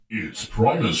It's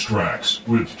Primus Tracks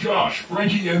with Josh,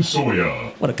 Frankie, and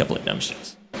Soya. What a couple of dumb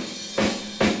shits.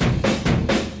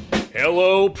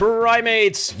 Hello,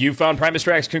 Primates! You found Primus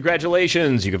Tracks.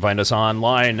 Congratulations! You can find us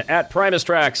online at Primus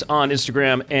Tracks on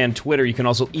Instagram and Twitter. You can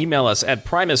also email us at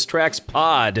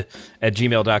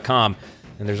primustrackspod@gmail.com.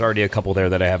 And there's already a couple there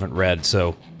that I haven't read,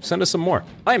 so send us some more.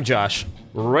 I'm Josh.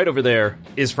 Right over there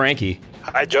is Frankie.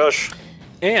 Hi, Josh.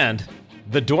 And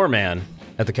the doorman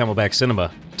at the Camelback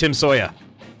Cinema, Tim Soya.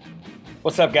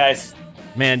 What's up, guys?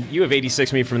 Man, you have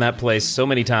 86 me from that place so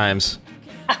many times.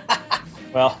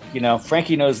 Well, you know,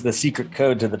 Frankie knows the secret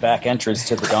code to the back entrance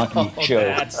to the Donkey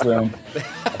Show room,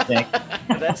 I think.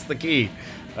 That's the key.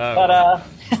 But,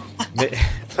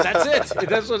 That's it.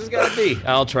 That's what it's got to be.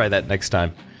 I'll try that next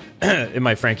time. In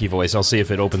my Frankie voice, I'll see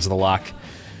if it opens the lock.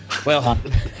 Well,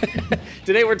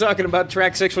 today we're talking about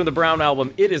track 6 from the Brown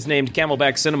album. It is named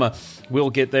Camelback Cinema. We'll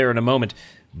get there in a moment.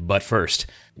 But first,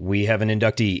 we have an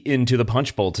inductee into the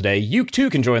Punch Bowl today. You too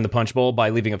can join the Punch Bowl by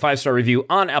leaving a 5-star review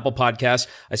on Apple Podcasts.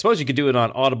 I suppose you could do it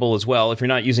on Audible as well. If you're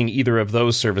not using either of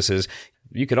those services,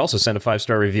 you could also send a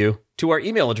 5-star review to our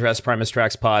email address,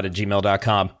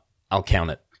 primustrackspod@gmail.com. I'll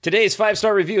count it. Today's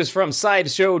 5-star review is from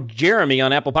Sideshow Jeremy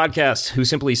on Apple Podcasts, who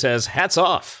simply says, hats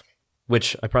off,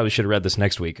 which I probably should have read this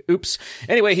next week. Oops.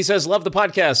 Anyway, he says, love the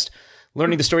podcast.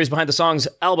 Learning the stories behind the songs,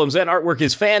 albums, and artwork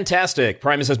is fantastic.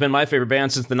 Primus has been my favorite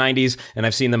band since the 90s, and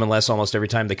I've seen them in less almost every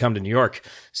time they come to New York.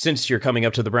 Since you're coming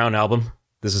up to the Brown album,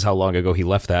 this is how long ago he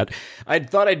left that, I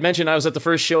thought I'd mention I was at the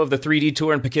first show of the 3D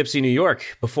tour in Poughkeepsie, New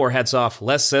York. Before hats off,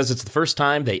 Les says it's the first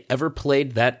time they ever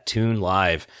played that tune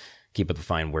live. Keep up the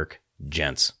fine work,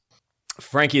 gents.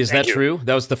 Frankie, is that true?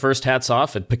 That was the first hats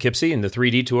off at Poughkeepsie in the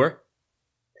 3D tour?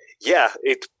 Yeah,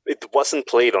 it wasn't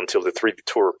played until the 3D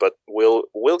tour, but we'll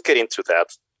get into that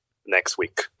next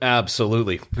week.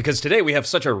 Absolutely, because today we have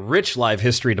such a rich live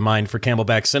history to mine for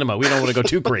Camelback Cinema. We don't want to go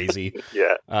too crazy.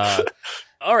 Yeah.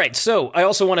 All right, so I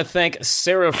also want to thank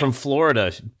Sarah from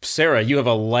Florida. Sarah, you have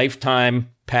a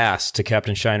lifetime pass to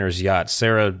Captain Shiner's yacht.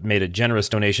 Sarah made a generous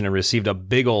donation and received a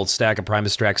big old stack of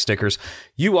Primus Track stickers.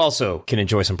 You also can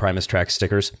enjoy some Primus Track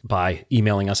stickers by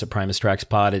emailing us at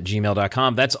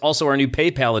primustrackspod@gmail.com. That's also our new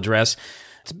PayPal address.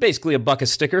 It's basically $1 a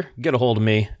sticker. Get a hold of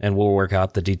me, and we'll work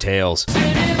out the details.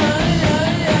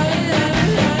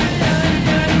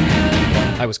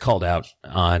 I was called out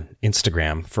on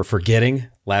Instagram for forgetting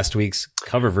last week's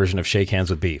cover version of Shake Hands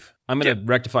with Beef. I'm going to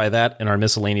rectify that in our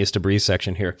miscellaneous debris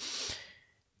section here.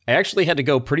 I actually had to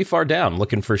go pretty far down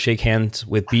looking for Shake Hands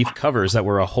with Beef covers that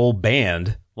were a whole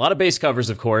band. A lot of bass covers,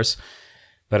 of course,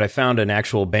 but I found an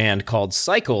actual band called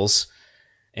Cycles,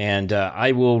 and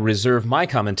I will reserve my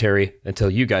commentary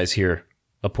until you guys hear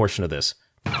a portion of this.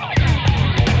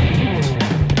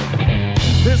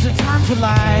 There's a time for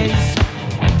lies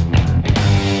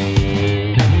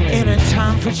and a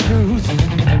time for truth.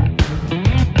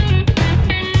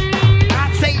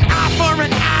 I'd say eye for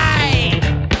an eye,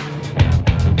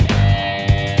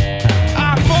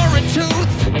 eye for a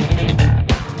tooth.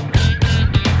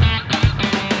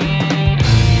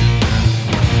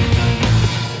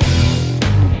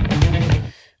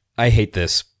 I hate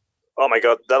this. Oh my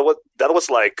god, that was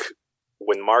like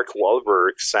when Mark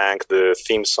Wahlberg sang the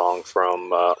theme song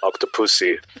from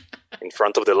Octopussy in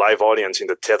front of the live audience in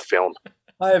the TED film.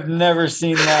 I have never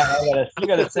seen that. You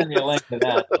gotta send me a link to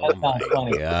that. That sounds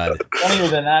funny. God. Funnier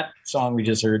than that song we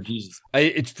just heard. Jesus.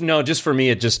 Just for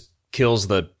me, it just kills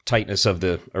the tightness of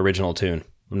the original tune.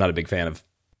 I'm not a big fan of.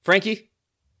 Frankie,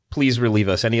 please relieve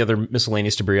us. Any other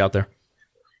miscellaneous debris out there?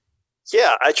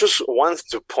 Yeah, I just wanted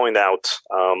to point out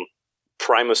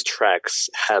Primus Tracks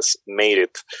has made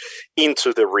it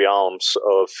into the realms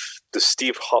of the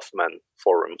Steve Hoffman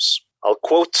forums. I'll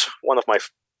quote one of my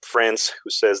friends who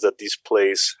says that this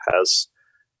place has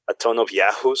a ton of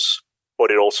yahoos,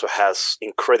 but it also has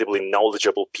incredibly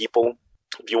knowledgeable people.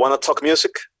 If you want to talk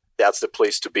music, that's the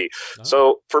place to be. Oh.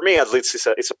 So for me, at least,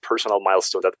 it's a personal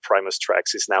milestone that Primus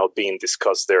Tracks is now being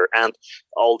discussed there, and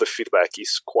all the feedback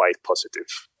is quite positive.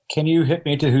 Can you hit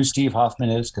me to who Steve Hoffman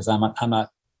is? Because I'm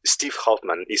not. Steve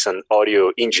Hoffman is an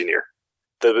audio engineer.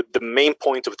 The main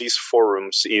point of these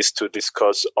forums is to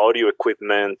discuss audio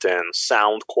equipment and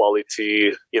sound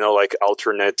quality, like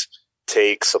alternate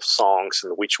takes of songs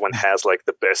and which one has like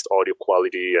the best audio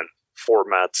quality and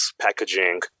formats,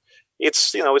 packaging.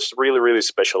 It's really, really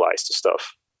specialized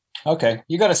stuff. Okay.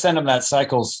 You got to send him that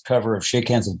Cycles cover of Shake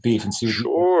Hands with Beef and see what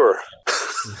Sure.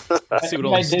 See what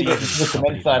old Steve with some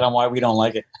insight on why we don't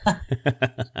like it.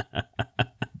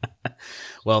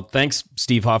 Well, thanks,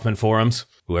 Steve Hoffman Forums,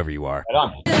 whoever you are. Right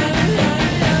on.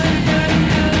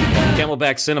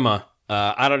 Camelback Cinema.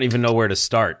 I don't even know where to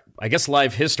start. I guess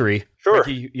live history. Sure.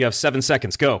 Ricky, you have 7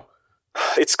 seconds. Go.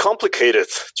 It's complicated,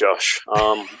 Josh.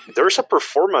 There's a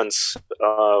performance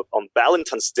on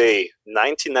Valentine's Day,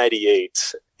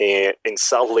 1998, in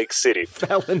Salt Lake City.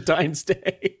 Valentine's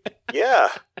Day. Yeah,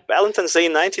 Valentine's Day,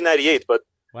 1998. But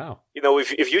wow,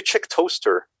 if you check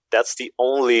Toaster, that's the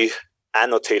only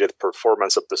annotated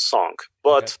performance of the song.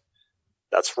 But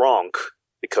that's wrong,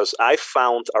 because I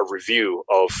found a review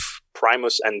of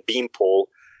Primus and Beanpole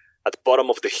at the Bottom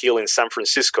of the Hill in San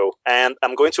Francisco. And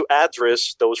I'm going to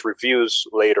address those reviews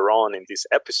later on in this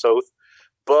episode.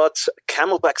 But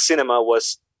Camelback Cinema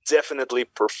was definitely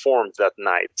performed that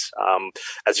night,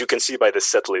 as you can see by the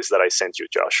set list that I sent you,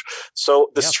 Josh. So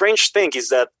the strange thing is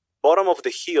that Bottom of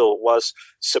the Hill was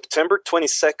September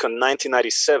 22nd,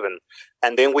 1997.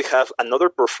 And then we have another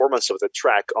performance of the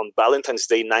track on Valentine's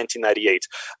Day, 1998.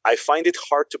 I find it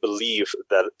hard to believe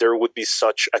that there would be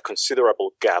such a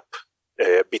considerable gap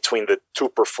between the two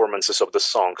performances of the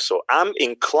song. So I'm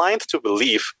inclined to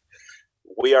believe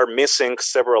we are missing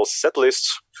several set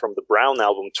lists from the Brown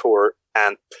album tour,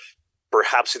 and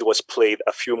perhaps it was played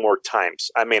a few more times.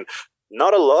 I mean,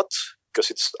 not a lot, because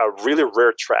it's a really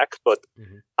rare track, but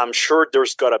I'm sure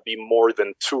there's got to be more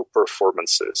than two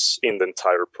performances in the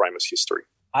entire Primus history.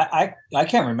 I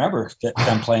can't remember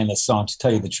them playing this song, to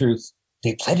tell you the truth.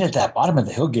 They played it at that Bottom of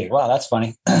the Hill gig. Wow, that's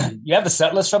funny. You have the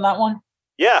set list from that one?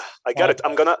 Yeah, I got it.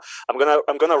 I'm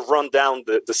gonna run down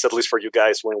the set list for you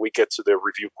guys when we get to the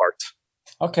review part.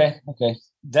 Okay.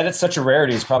 That it's such a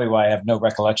rarity is probably why I have no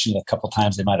recollection of a couple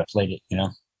times they might have played it.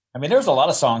 I mean, there's a lot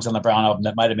of songs on the Brown album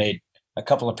that might have made a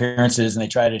couple appearances and they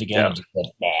tried it again and just said,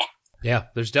 nah. Yeah,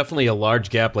 there's definitely a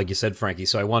large gap, like you said, Frankie.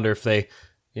 So I wonder if they,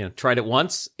 tried it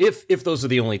once. If those are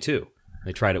the only two,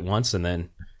 they tried it once and then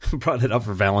brought it up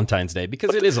for Valentine's Day,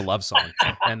 because it is a love song.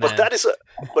 And but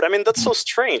I mean, that's so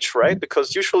strange, right?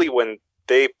 Because usually when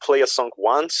they play a song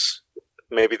once,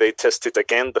 maybe they test it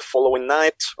again the following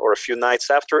night or a few nights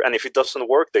after, and if it doesn't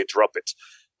work, they drop it.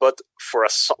 But for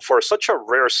such a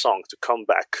rare song to come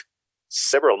back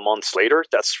several months later,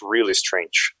 that's really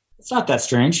strange. It's not that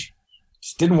strange. It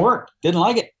just didn't work. Didn't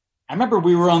like it. I remember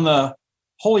we were on the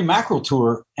Holy Mackerel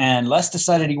tour, and Les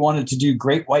decided he wanted to do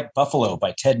Great White Buffalo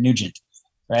by Ted Nugent.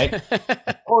 Right?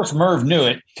 Of course, Merv knew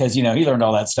it because, he learned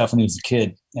all that stuff when he was a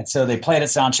kid. And so they played at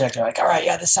soundcheck. They're like, all right,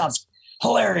 yeah, this sounds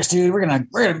hilarious, dude. We're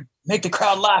gonna make the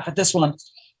crowd laugh at this one. It's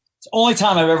the only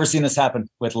time I've ever seen this happen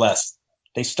with Les.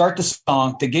 They start the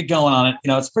song, they get going on it.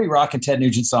 It's a pretty rockin' Ted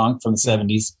Nugent song from the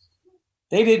 70s.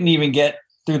 They didn't even get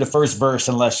through the first verse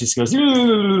and Les just goes, the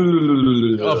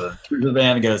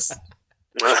band goes.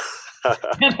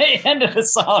 And they ended the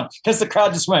song because the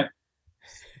crowd just went.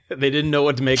 They didn't know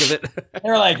what to make of it.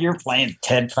 They're like, you're playing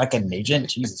Ted fucking Nugent?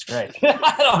 Jesus Christ.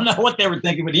 I don't know what they were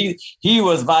thinking, but he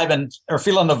was vibing or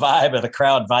feeling the vibe of the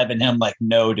crowd vibing him like,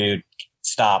 no, dude,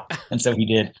 stop. And so he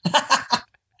did.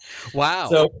 Wow.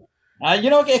 So,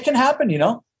 it can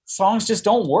happen, songs just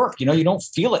don't work. You don't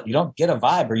feel it. You don't get a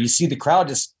vibe, or you see the crowd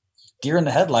just deer in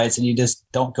the headlights and you just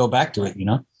don't go back to it,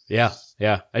 Yeah.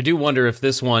 I do wonder if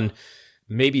this one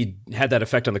maybe had that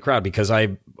effect on the crowd, because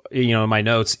in my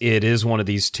notes, it is one of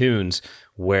these tunes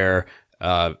where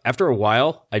after a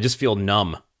while, I just feel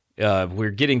numb.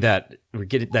 We're getting that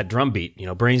drum beat,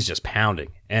 brain's just pounding.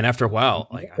 And after a while,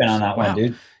 been on that one,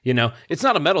 dude. It's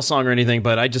not a metal song or anything,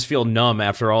 but I just feel numb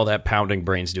after all that pounding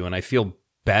brain's doing. I feel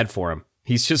bad for him.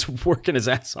 He's just working his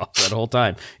ass off that whole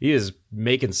time. He is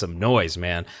making some noise,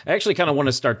 man. I actually kind of want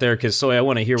to start there because, Soy, I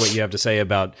want to hear what you have to say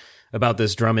about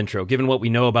this drum intro, given what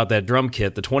we know about that drum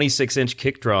kit, the 26-inch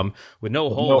kick drum with no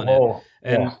hole in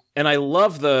it. And I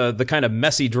love the kind of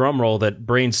messy drum roll that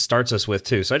Brains starts us with,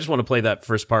 too. So I just want to play that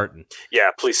first part and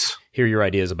please hear your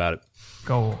ideas about it.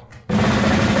 Go.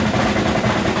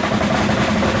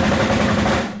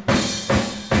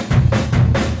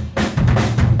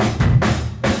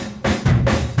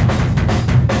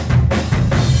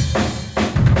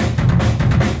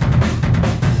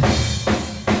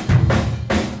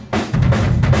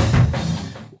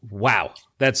 Wow,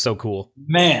 that's so cool.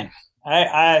 Man,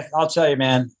 I'll tell you,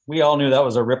 man, we all knew that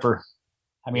was a ripper.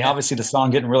 I mean, obviously the song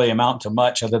didn't really amount to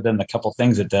much other than the couple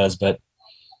things it does, but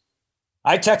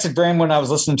I texted Brain when I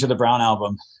was listening to the Brown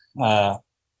album.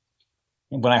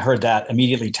 When I heard that,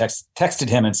 immediately texted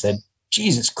him and said,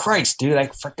 Jesus Christ, dude, I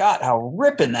forgot how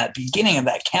ripping that beginning of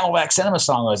that Camelback Cinema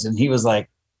song was. And he was like,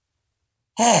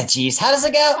 hey, geez, how does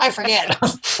it go? I forget.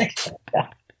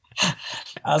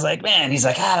 I was like, man, he's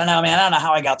like, I don't know, man. I don't know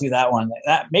how I got through that one.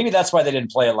 Maybe that's why they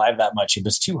didn't play it live that much. It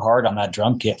was too hard on that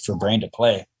drum kit for Brain to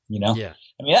play, Yeah.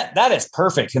 I mean, that is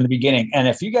perfect in the beginning. And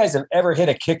if you guys have ever hit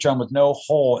a kick drum with no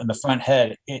hole in the front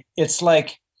head, it's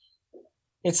like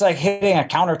hitting a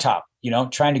countertop,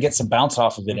 trying to get some bounce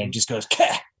off of it. And it just goes,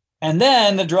 Kah! And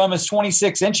then the drum is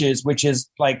 26 inches, which is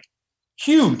like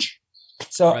huge.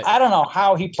 So Right. I don't know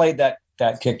how he played that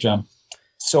kick drum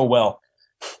so well.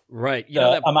 Right. You The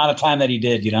know, that, amount of time that he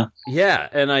did, yeah,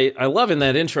 and I love in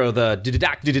that intro the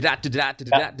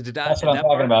That's what I'm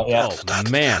talking about, yeah. Oh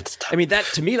man, I mean that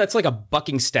to me that's like a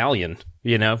bucking stallion.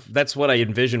 You know, that's what I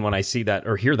envision when I see that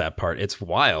or hear that part. It's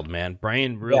wild, man.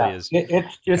 Brian really is.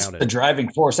 It's counted. the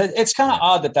driving force. It's kind of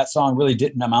odd that song really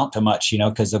didn't amount to much,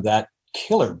 because of that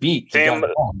killer beat. he Damn.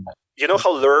 got going. You know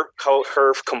how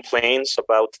Herb complains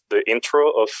about the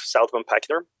intro of Southbound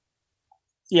Pachyderm?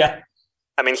 Yeah.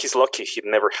 I mean, he's lucky he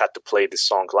never had to play this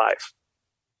song live.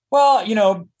 Well,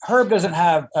 Herb doesn't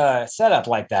have a setup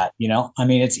like that, I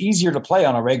mean, it's easier to play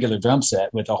on a regular drum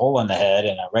set with a hole in the head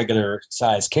and a regular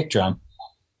size kick drum.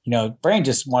 Brain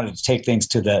just wanted to take things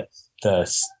to the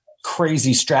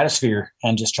crazy stratosphere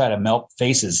and just try to melt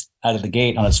faces out of the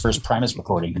gate on his first Primus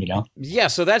recording, Yeah,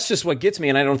 so that's just what gets me,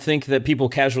 and I don't think that people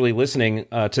casually listening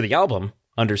to the album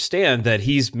understand that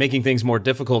he's making things more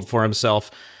difficult for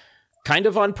himself, kind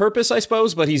of on purpose, I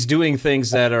suppose, but he's doing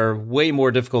things that are way more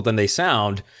difficult than they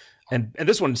sound, and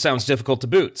this one sounds difficult to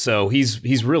boot, so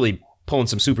he's really pulling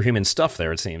some superhuman stuff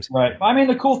there, it seems. Right. I mean,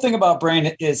 the cool thing about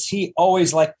Brain is he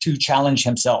always liked to challenge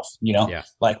himself, Yeah.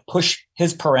 like push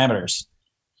his parameters.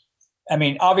 I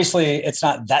mean, obviously it's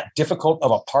not that difficult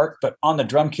of a part, but on the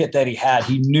drum kit that he had,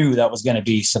 he knew that was going to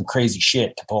be some crazy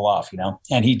shit to pull off,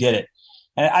 and he did it.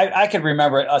 And I could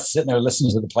remember us sitting there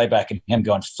listening to the playback and him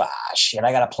going, shit,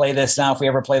 I got to play this now if we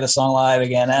ever play the song live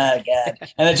again. God.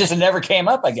 And it never came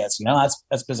up, I guess.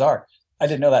 That's bizarre. I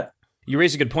didn't know that. You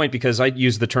raised a good point because I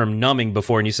used the term numbing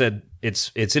before, and you said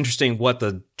it's interesting what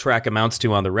the track amounts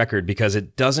to on the record because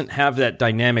it doesn't have that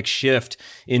dynamic shift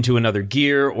into another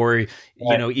gear or,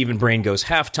 even Brain goes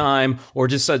halftime or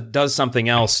just does something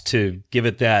else to give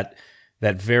it that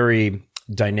very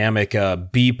dynamic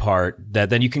B part that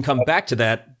then you can come back to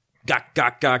that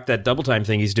gok, that double time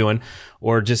thing he's doing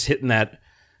or just hitting that,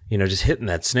 hitting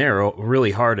that snare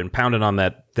really hard and pounding on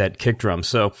that kick drum.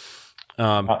 So,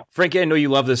 Frankie, I know you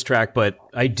love this track, but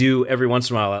I do every once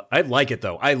in a while. I like it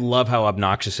though. I love how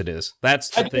obnoxious it is. That's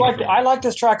the thing. I like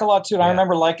this track a lot too. And Yeah. I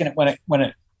remember liking it when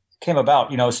it came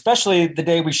about, especially the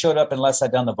day we showed up and Les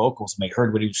had done the vocals and we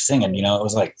heard what he was singing, it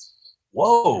was like,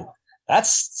 whoa,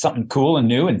 that's something cool and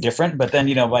new and different. But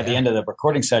then, by the end of the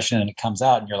recording session and it comes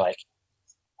out and you're like,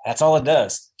 that's all it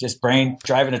does. Just Brain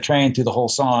driving a train through the whole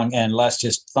song and Les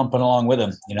just thumping along with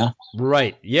him,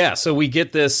 Right. Yeah. So we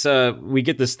get this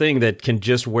thing that can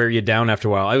just wear you down after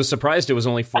a while. I was surprised it was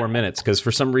only 4 minutes because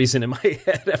for some reason in my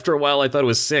head after a while I thought it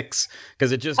was 6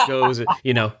 because it just goes,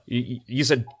 you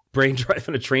said Brain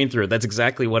driving a train through it. That's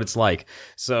exactly what it's like.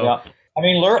 So, yeah. I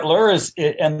mean, Lure is,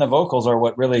 and the vocals are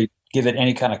what really give it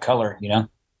any kind of color,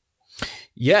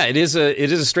 Yeah, it is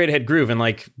a straight ahead groove, and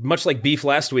much like Beef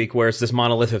last week, where it's this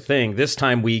monolithic thing. This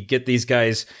time we get these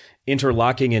guys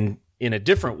interlocking in a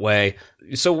different way.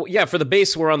 So yeah, for the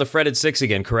bass, we're on the fretted 6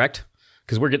 again, correct?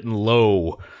 Because we're getting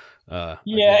low.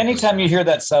 Yeah, anytime you hear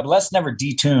that sub, Les never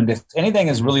detuned. If anything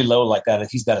is really low like that,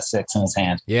 he's got a 6 in his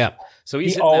hand. Yeah, so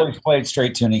he always played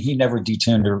straight tuning. He never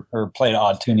detuned or played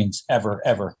odd tunings ever,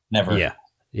 never. Yeah.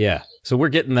 Yeah. So we're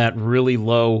getting that really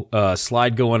low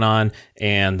slide going on,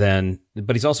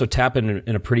 but he's also tapping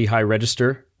in a pretty high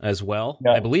register as well.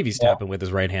 Yeah. I believe he's tapping with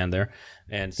his right hand there.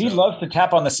 And so, he loves to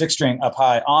tap on the 6 string up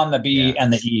high on the B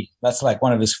and the E. That's like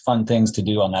one of his fun things to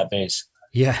do on that bass.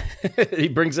 Yeah. He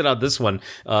brings it out this one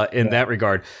in that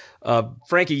regard.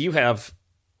 Frankie, you have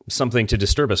something to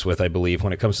disturb us with, I believe,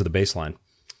 when it comes to the bass line.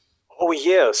 Oh,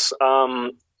 yes.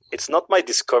 It's not my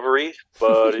discovery,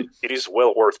 but it is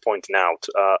well worth pointing out.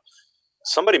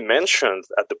 Somebody mentioned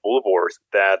at the Boulevard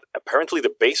that apparently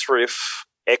the bass riff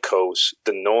echoes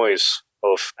the noise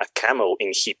of a camel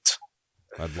in heat.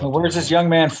 Well, where's this young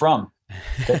man from?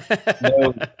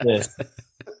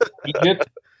 Egypt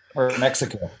or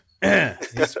Mexico?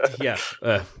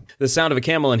 The sound of a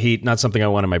camel in heat, not something I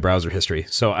want in my browser history.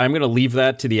 So I'm going to leave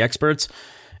that to the experts.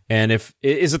 And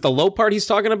is it the low part he's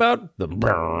talking about? The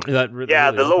low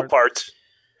part.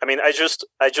 I mean, I just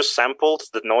sampled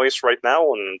the noise right now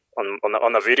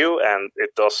on a video, and it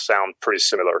does sound pretty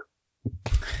similar.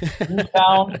 You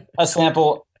found a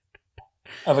sample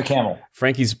of a camel.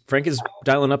 Frank is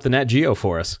dialing up the Nat Geo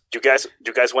for us. Do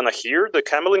you guys want to hear the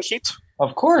camel in heat?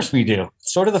 Of course we do.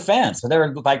 So do the fans.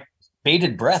 They're like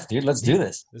bated breath, dude. Let's do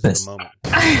this. This is the moment.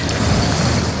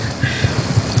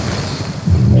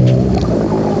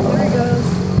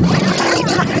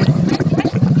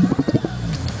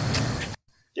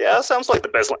 Yeah, That sounds like the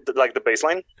best, like the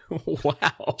baseline.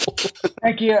 Wow.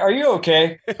 Frankie, are you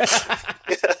okay? You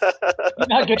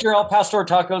not get your El Pastor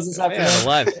tacos this afternoon? Man,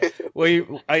 alive.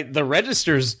 Well, the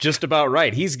register's just about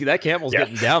right. That camel's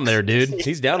getting down there, dude.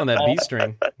 He's down on that B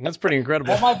string. That's pretty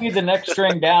incredible. That might be the next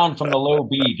string down from the low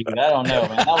B, dude. I don't know,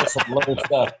 man. That was some low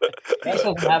stuff. That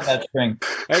doesn't have that string.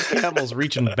 That camel's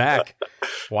reaching back.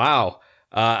 Wow.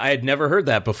 I had never heard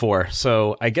that before,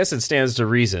 so I guess it stands to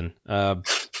reason.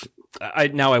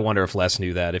 Now I wonder if Les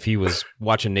knew that, if he was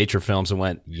watching nature films and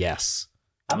went, yes.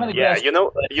 I'm gonna Yeah, guess. you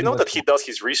know that he does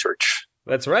his research.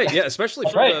 That's right. Yeah, especially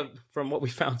from what we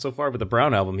found so far with the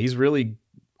Brown album. He's really,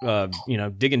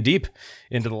 digging deep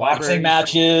into the Boxing library.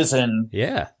 matches and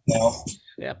Yeah.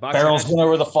 Yeah, boxing barrels matches. going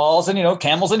over the falls and,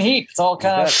 camels in heat. It's all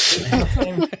kind of the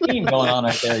same theme going on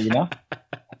right there,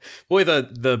 Boy,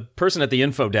 the person at the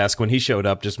info desk when he showed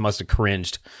up just must have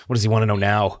cringed. What does he want to know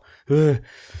now?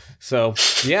 So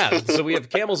we have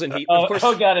camels in heat. Of course,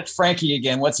 oh God, it's Frankie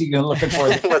again. What's he looking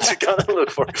for? What's he gonna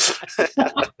look for?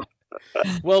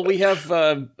 well, we have,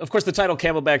 of course, the title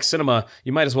Camelback Cinema.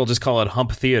 You might as well just call it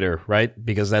Hump Theater, right?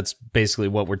 Because that's basically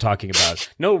what we're talking about.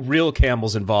 No real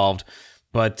camels involved,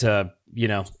 but,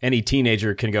 any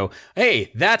teenager can go,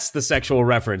 hey, that's the sexual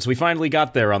reference. We finally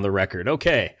got there on the record.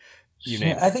 Okay. You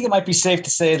name it. I think it might be safe to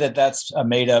say that that's a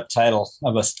made-up title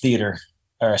of a theater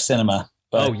or a cinema.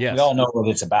 But Oh, yes. we all know what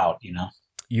it's about,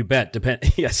 You bet.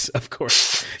 Yes, of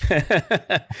course.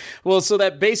 Well, so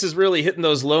that bass is really hitting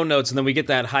those low notes, and then we get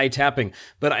that high tapping.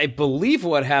 But I believe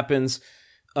what happens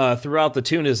throughout the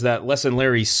tune is that Les and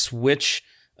Larry switch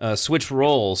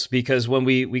roles, because when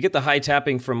we get the high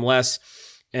tapping from Les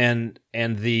and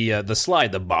the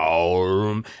slide, the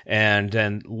boom,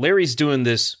 and Larry's doing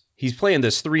this. He's playing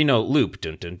this 3-note loop,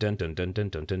 dun dun dun dun dun dun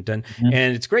dun dun dun,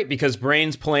 and it's great because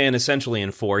Brain's playing essentially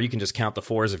in 4. You can just count the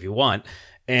 4s if you want,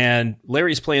 and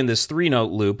Larry's playing this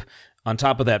 3-note loop on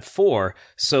top of that 4.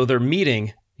 So they're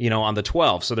meeting, on the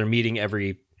 12. So they're meeting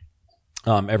every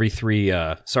 3.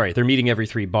 They're meeting every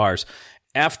 3 bars.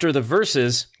 After the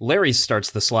verses, Larry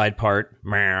starts the slide part,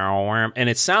 and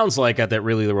it sounds like at that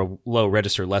really low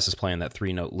register, Les is playing that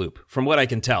 3-note loop, from what I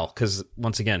can tell, because,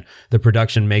 once again, the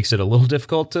production makes it a little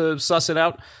difficult to suss it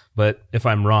out, but if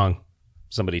I'm wrong,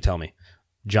 somebody tell me.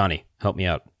 Johnny, help me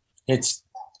out. It's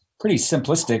pretty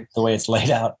simplistic the way it's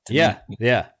laid out. to Yeah, me.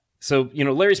 yeah. So,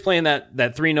 Larry's playing that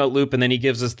 3-note loop, and then he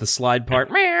gives us the slide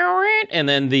part, and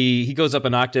then he goes up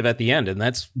an octave at the end, and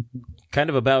that's kind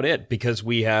of about it, because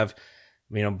we have...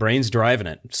 Brain's driving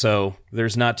it. So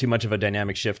there's not too much of a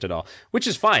dynamic shift at all, which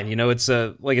is fine. It's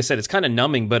like I said, it's kind of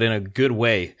numbing, but in a good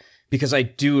way, because I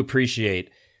do appreciate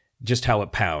just how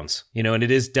it pounds, and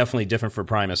it is definitely different for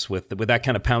Primus with that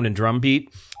kind of pound and drum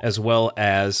beat, as well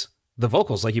as the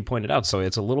vocals, like you pointed out. So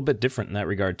it's a little bit different in that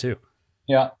regard too.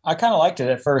 Yeah. I kind of liked it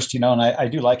at first, and I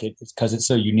do like it. It's because it's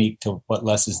so unique to what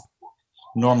Les is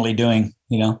normally doing,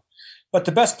 But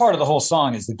the best part of the whole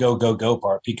song is the go, go, go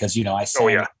part, because, I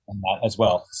sang on that as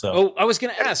well. So, Oh, I was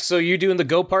going to ask, so you doing the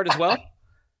go part as well?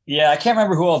 yeah, I can't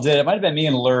remember who all did it. It might have been me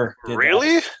and Lur. did that.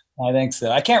 Really? I think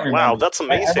so. I can't remember. Wow, that's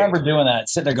amazing. I remember doing that,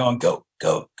 sitting there going, go,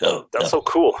 go, go. That's go. so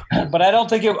cool. But I don't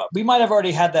think we might have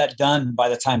already had that done by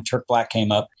the time Turk Black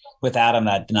came up with Adam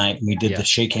that night. And we did the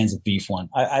Shake Hands of Beef one.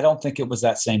 I don't think it was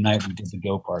that same night we did the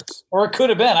go parts. Or it could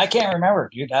have been. I can't remember,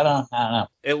 dude. I don't know.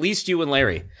 At least you and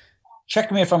Larry. Check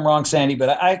me if I'm wrong, Sandy, but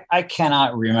I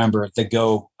cannot remember the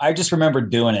go. I just remember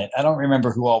doing it. I don't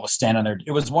remember who all was standing there.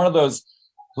 It was one of those,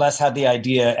 Les had the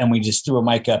idea and we just threw a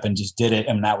mic up and just did it,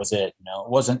 and that was it. It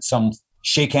wasn't some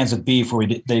Shake Hands with Beef where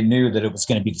they knew that it was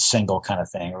going to be the single kind of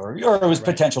thing, or it was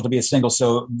potential to be a single.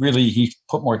 So really he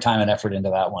put more time and effort into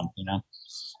that one.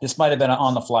 This might have been an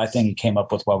on the fly thing he came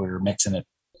up with while we were mixing it.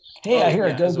 Hey, I hear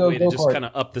it. Go, as a go, way to go just for it. kind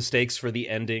of up the stakes for the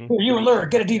ending. Here, you and Lur,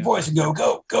 get a deep voice and go,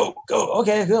 go, go, go.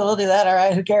 Okay, cool, we'll do that. All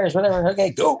right, who cares? Whatever.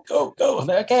 Okay, go, go, go.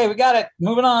 Okay, we got it.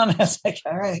 Moving on. It's like,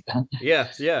 all right. Yeah.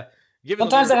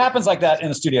 Sometimes that happens like that in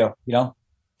the studio,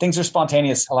 Things are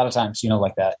spontaneous a lot of times,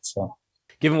 like that. So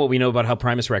Given what we know about how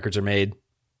Primus records are made,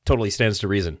 totally stands to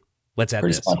reason. Let's add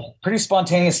this. pretty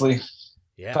spontaneously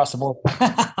Yeah. across the board.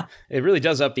 It really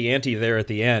does up the ante there at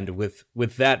the end with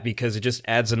that, because it just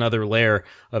adds another layer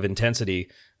of intensity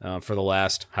for the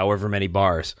last however many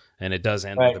bars, and it does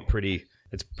end with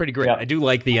it's pretty great. Yeah. I do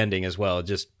like the ending as well. It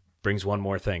just brings one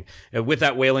more thing with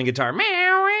that wailing guitar,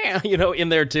 in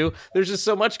there too. There's just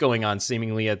so much going on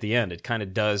seemingly at the end. It kind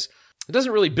of does. It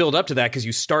doesn't really build up to that because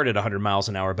you start at 100 miles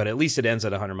an hour, but at least it ends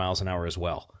at 100 miles an hour as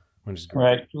well, which is great.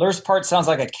 Right. Lur's part sounds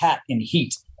like a cat in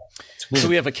heat. So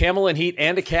we have a camel in heat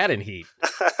and a cat in heat.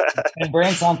 And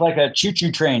Brain sounds like a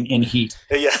choo-choo train in heat.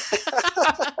 Yeah.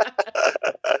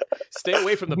 Stay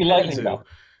away from the Be petting lightning zoo. though.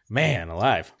 Man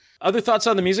alive. Other thoughts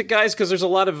on the music, guys? Because there's a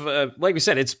lot of, like we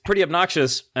said, it's pretty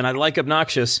obnoxious, and I like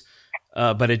obnoxious,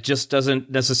 but it just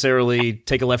doesn't necessarily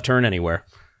take a left turn anywhere.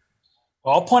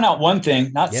 Well, I'll point out one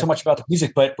thing, not so much about the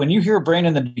music, but when you hear Brain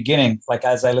in the beginning, like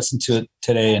as I listened to it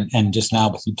today and just now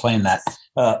with you playing that,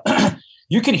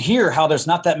 you can hear how there's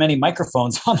not that many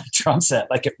microphones on the drum set.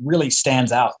 Like it really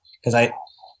stands out. Because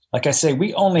like I say,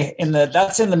 we only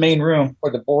that's in the main room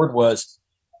where the board was.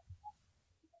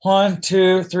 1,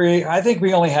 2, 3. I think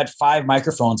we only had 5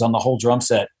 microphones on the whole drum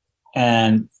set.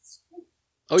 And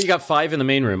you got 5 in the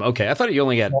main room. Okay. I thought you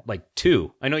only had like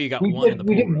 2. I know you got 1 in the pool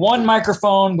We did room. 1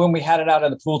 microphone when we had it out in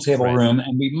the pool table room,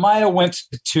 and we might have went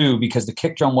to 2 because the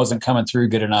kick drum wasn't coming through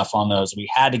good enough on those. We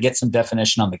had to get some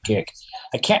definition on the kick.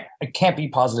 I can't be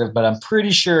positive, but I'm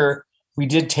pretty sure we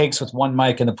did takes with 1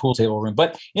 mic in the pool table room.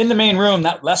 But in the main room,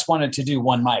 that Les wanted to do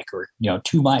 1 mic or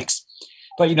 2 mics.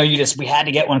 But we had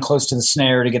to get one close to the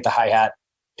snare to get the hi-hat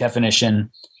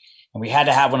definition. And we had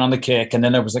to have one on the kick. And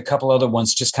then there was a couple other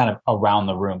ones just kind of around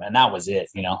the room. And that was it.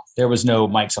 There was no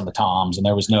mics on the toms and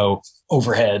there was no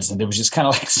overheads. And there was just kind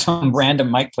of like some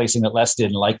random mic placing that Les did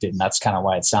and liked it. And that's kind of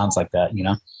why it sounds like that,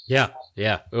 Yeah.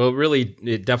 Yeah. Well, really,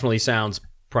 it definitely sounds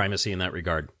Primacy in that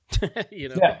regard.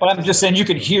 Yeah, but I'm just saying you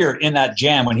could hear in that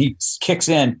jam when he kicks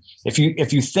in. If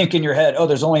you think in your head, oh,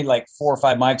 there's only like 4 or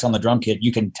 5 mics on the drum kit,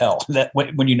 you can tell that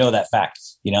when you know that fact.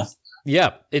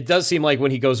 Yeah, it does seem like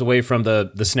when he goes away from the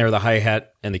snare, the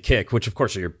hi-hat, and the kick, which of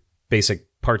course are your basic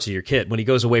parts of your kit. When he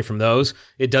goes away from those,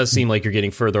 it does seem like you're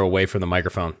getting further away from the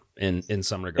microphone in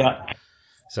some regard. Yeah.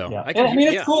 So yeah.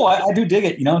 It's cool. I do dig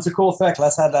it. It's a cool effect.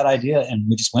 Les had that idea, and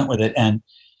we just went with it. And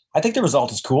I think the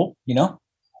result is cool.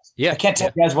 Yeah, I can't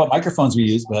tell you guys what microphones we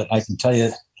use, but I can tell you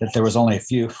that there was only a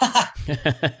few.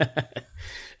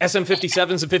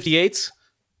 SM57s and 58s?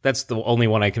 That's the only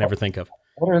one I can ever think of.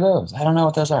 What are those? I don't know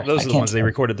what those are. Those are the ones they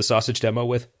recorded the sausage demo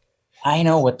with. I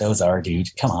know what those are, dude.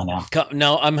 Come on now.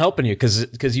 No, I'm helping you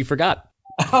because you forgot.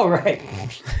 Oh, right.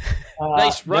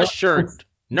 Nice Rush shirt,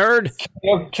 nerd.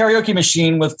 Karaoke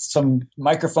machine with some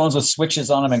microphones with switches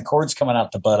on them and cords coming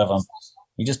out the butt of them.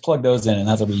 You just plug those in, and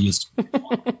that's what we used.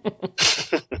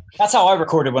 That's how I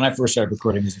recorded when I first started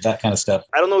recording, was that kind of stuff.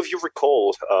 I don't know if you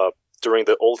recall during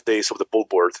the old days of the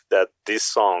Bullboard that this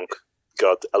song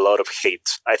got a lot of hate.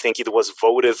 I think it was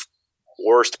voted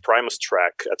worst Primus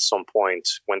track at some point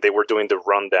when they were doing the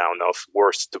rundown of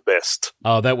worst to best.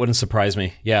 Oh, that wouldn't surprise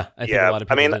me. Yeah, I think a lot of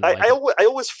people I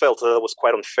always felt that was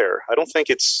quite unfair. I don't think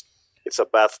it's a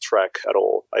bad track at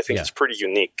all. I think it's pretty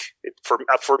unique.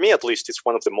 For me, at least, it's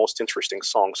one of the most interesting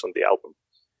songs on the album.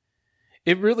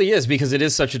 It really is, because it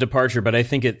is such a departure, but I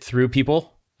think it threw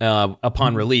people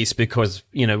upon release because,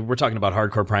 we're talking about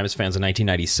hardcore Primus fans in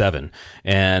 1997,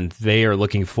 and they are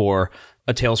looking for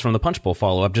a Tales from the Punch Bowl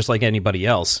follow-up just like anybody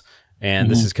else,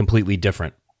 and this is completely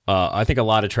different. I think a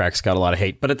lot of tracks got a lot of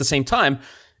hate, but at the same time,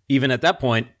 even at that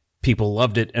point, people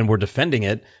loved it and were defending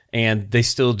it, and they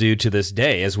still do to this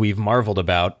day, as we've marveled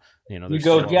about. You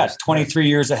go, 23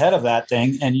 years ahead of that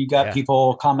thing, and you got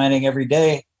people commenting every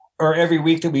day or every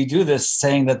week that we do this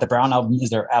saying that the Brown album is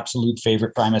their absolute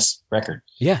favorite Primus record.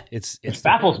 Yeah, it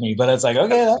baffles me, but it's like,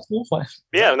 okay, that's cool.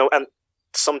 Yeah, no, and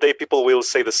someday people will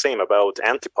say the same about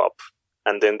Antipop,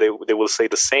 and then they will say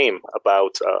the same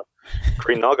about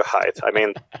Green Naugahyde. I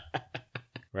mean,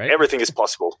 right? Everything is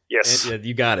possible. Yes.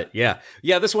 You got it. Yeah.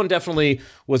 Yeah, this one definitely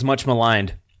was much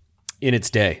maligned in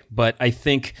its day. But I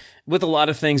think with a lot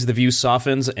of things, the view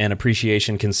softens and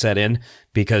appreciation can set in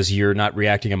because you're not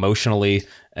reacting emotionally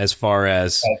as far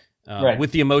as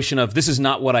with the emotion of this is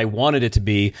not what I wanted it to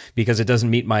be because it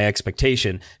doesn't meet my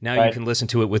expectation. Now you can listen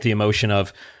to it with the emotion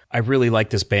of I really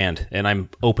like this band and I'm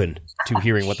open to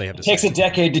hearing what they have to say. It takes a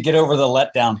decade to get over the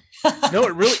letdown. No,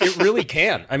 it really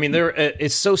can. I mean,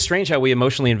 it's so strange how we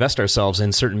emotionally invest ourselves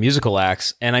in certain musical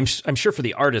acts, and I'm sure for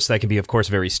the artist that can be, of course,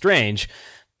 very strange.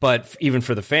 But even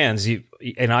for the fans,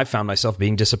 and I found myself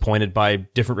being disappointed by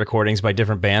different recordings by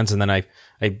different bands, and then I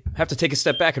have to take a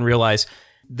step back and realize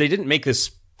they didn't make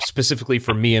this specifically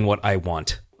for me and what I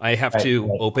want. I have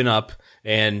to open up,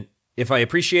 and if I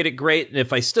appreciate it, great. And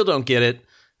if I still don't get it,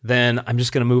 then I'm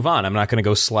just going to move on. I'm not going to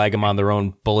go slag them on their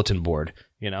own bulletin board.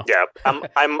 Yeah,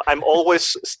 I'm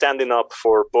always standing up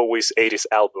for Bowie's 80s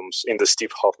albums in the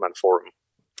Steve Hoffman forum.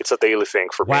 It's a daily thing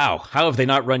for me. Wow, how have they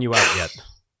not run you out yet?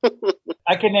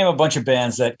 I can name a bunch of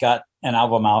bands that got an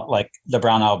album out like the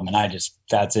Brown album, and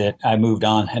that's it. I moved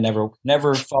on. I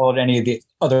never followed any of the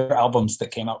other albums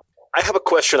that came out. I have a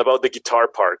question about the guitar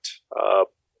part.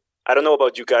 I don't know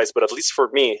about you guys, but at least for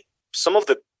me, some of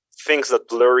the things that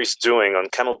Blur is doing on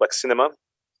Camelback Cinema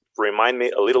remind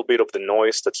me a little bit of the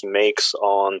noise that he makes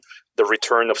on The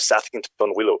Return of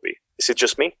Sathington Willoughby. Is it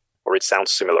just me? or it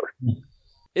sounds similar.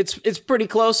 It's pretty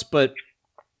close, but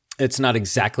it's not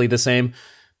exactly the same.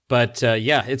 But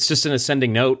yeah, it's just an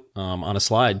ascending note on a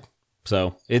slide.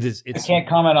 So it's. I can't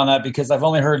comment on that because I've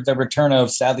only heard the return of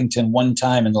Southington one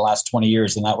time in the last 20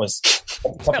 years, and that was a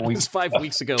couple That was weeks. 5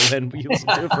 weeks ago when you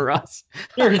listened to it for us.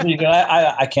 Seriously,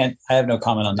 I can't. I have no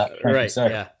comment on that. Frankly, Right.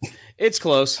 sorry. Yeah. It's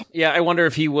close. Yeah. I wonder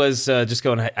if he was just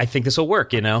going, I think this will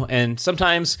work, you know? And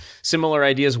sometimes similar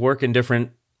ideas work in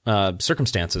different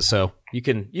circumstances. So you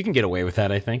can get away with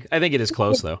that, I think. I think it is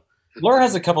close, though. Lure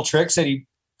has a couple tricks that he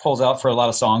pulls out for a lot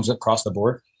of songs across the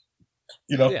board.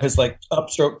 You know, Yeah. his like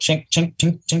upstroke chink, chink,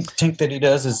 chink, chink, chink that he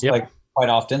does is Yep. like quite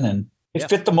often. And it Yep.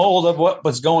 fit the mold of what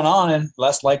was going on, and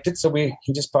Les liked it. So he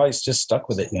just probably just stuck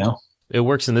with it, you know? It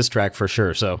works in this track for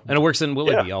sure. So, and it works in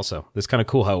Willoughby also. It's kind of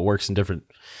cool how it works in different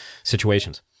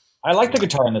situations. I like the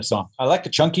guitar in this song. I like the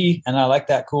chunky, and I like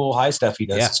that cool high stuff he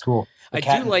does. Yeah. It's cool. The I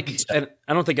cat do like, and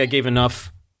I don't think I gave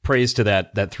enough praise to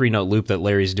that 3-note loop that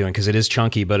Larry's doing because it is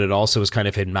chunky, but it also is kind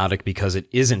of hypnotic because it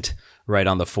isn't right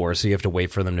on the 4. So you have to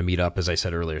wait for them to meet up, as I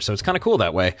said earlier. So it's kind of cool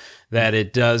that way that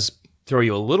it does throw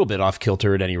you a little bit off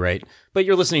kilter at any rate, but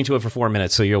you're listening to it for 4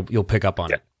 minutes, so you'll pick up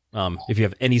on it if you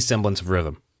have any semblance of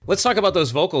rhythm. Let's talk about those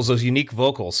vocals, those unique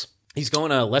vocals.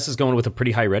 Les is going with a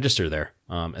pretty high register there,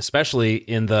 especially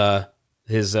in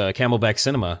his Camelback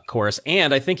Cinema chorus,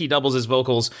 and I think he doubles his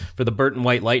vocals for the Burton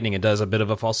White Lightning and does a bit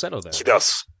of a falsetto there. He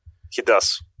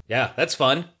does. Yeah, that's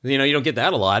fun. You know, you don't get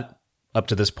that a lot up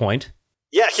to this point.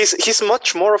 Yeah, he's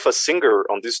much more of a singer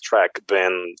on this track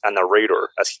than a narrator,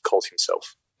 as he calls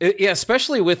himself. Yeah,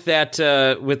 especially with that,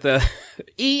 with the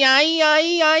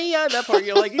E-I-E-I-E-I, that part.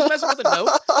 You're like, he's messing with the note.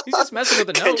 He's just messing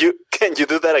with the note. Can you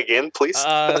do that again, please?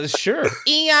 Sure.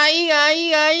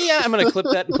 E-I-E-I-E-I. I'm going to clip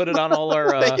that and put it on all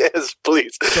our yes,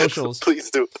 please. socials.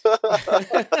 Please do.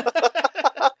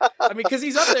 I mean, because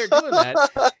he's up there doing that.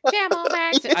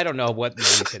 Camelback. I don't know what note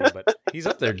he's hitting, but he's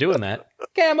up there doing that.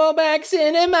 Camelback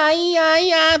Cinema.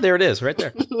 E-I-E-I. There it is, right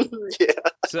there. Yeah.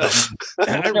 So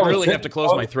I really have to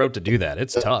close my throat to do that.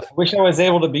 It's tough. I wish I was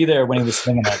able to be there when he was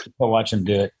singing that to watch him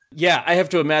do it. Yeah, I have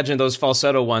to imagine those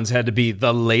falsetto ones had to be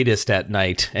the latest at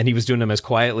night, and he was doing them as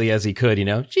quietly as he could, you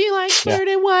know? She likes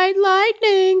Burton White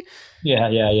Lightning. Yeah.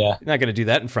 You're not going to do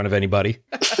that in front of anybody.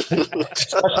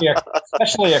 Especially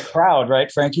a crowd,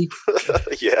 right, Frankie?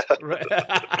 Yeah.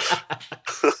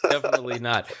 Definitely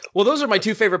not. Well, those are my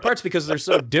two favorite parts because they're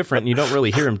so different, and you don't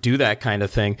really hear him do that kind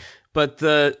of thing. But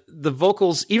the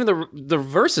vocals, even the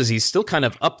verses, he's still kind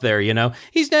of up there, you know?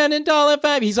 He's down in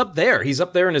 $5. He's up there. He's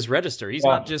up there in his register. He's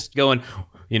not just going,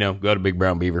 you know, got a big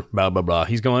brown beaver, blah, blah, blah.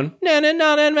 He's going, na, na,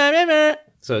 na, na, na, na, na.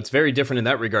 So it's very different in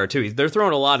that regard, too. They're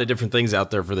throwing a lot of different things out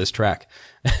there for this track.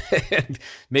 And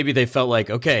maybe they felt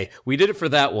like, okay, we did it for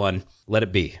that one. Let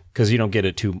it be, because you don't get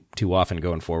it too often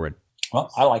going forward.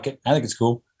 Well, I like it. I think it's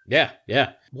cool. Yeah.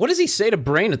 What does he say to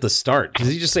Brain at the start? Does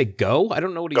he just say go? I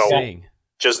don't know what he's saying.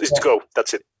 It's go.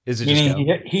 That's it. Is it just Meaning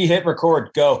go? he hit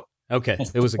record, go. Okay,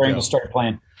 it was a Brain go. will start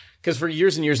playing. Because for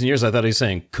years and years and years, I thought he was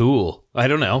saying cool. I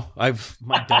don't know. I've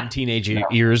my dumb teenage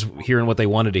ears hearing what they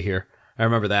wanted to hear. I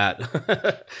remember that.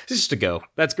 It's just a go.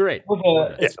 That's great.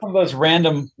 It's one of those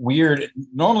random, weird.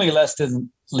 Normally, Les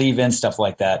doesn't leave in stuff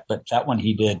like that, but that one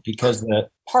he did because the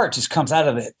part just comes out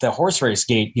of the horse race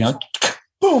gate. You know,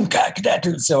 boom,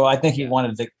 so I think he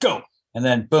wanted to go, and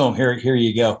then boom, here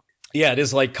you go. Yeah, it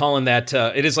is like calling that.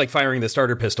 It is like firing the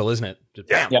starter pistol, isn't it? Just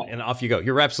bam, and off you go.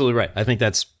 You're absolutely right. I think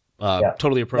that's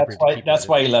totally appropriate. That's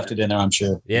why he left it in there, I'm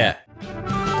sure. Yeah.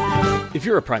 If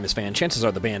you're a Primus fan, chances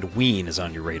are the band Ween is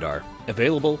on your radar.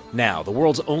 Available now, the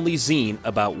world's only zine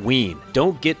about Ween.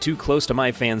 Don't Get Too Close to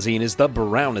My Fanzine is the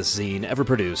brownest zine ever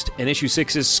produced, and issue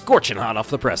 6 is scorching hot off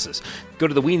the presses. Go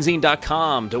to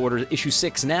theweenzine.com to order issue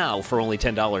 6 now for only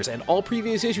 $10, and all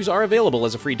previous issues are available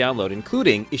as a free download,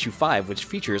 including issue 5, which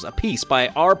features a piece by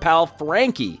our pal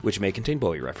Frankie, which may contain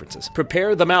Bowie references.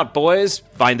 Prepare them out, boys.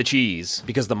 Find the cheese,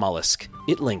 because the mollusk,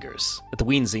 it lingers at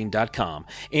theweenzine.com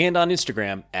and on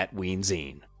Instagram at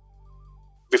Weenzine.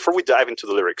 Before we dive into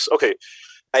the lyrics, okay,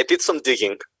 I did some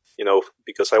digging,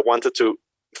 because I wanted to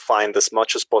find as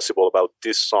much as possible about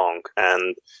this song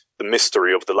and the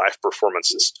mystery of the live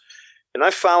performances. And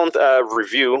I found a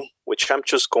review, which I'm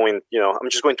just going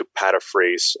to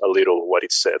paraphrase a little what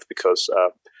it said because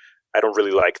I don't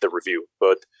really like the review.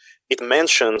 But it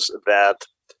mentions that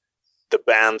the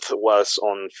band was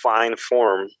on fine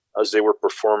form as they were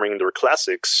performing their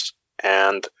classics,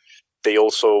 and they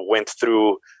also went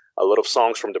through a lot of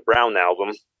songs from the Brown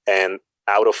album, and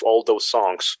out of all those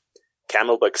songs,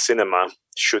 Camelback Cinema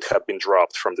should have been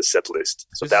dropped from the set list.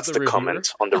 So that's the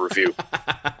comment on the review.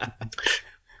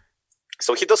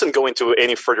 So he doesn't go into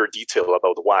any further detail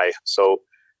about why. So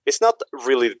it's not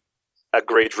really a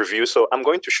great review. So I'm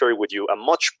going to share with you a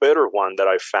much better one that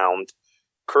I found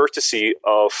courtesy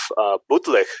of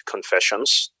Bootleg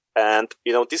Confessions. And,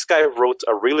 this guy wrote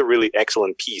a really, really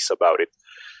excellent piece about it.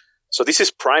 So this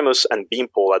is Primus and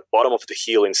Beanpole at Bottom of the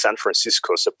Hill in San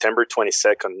Francisco, September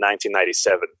 22nd,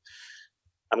 1997.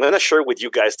 I'm going to share with you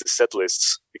guys the set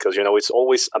lists because, it's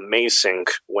always amazing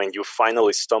when you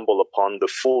finally stumble upon the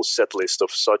full set list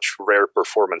of such rare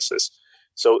performances.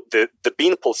 So the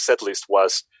Beanpole set list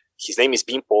was, his name is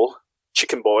Beanpole,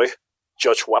 Chicken Boy,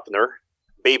 Judge Wapner,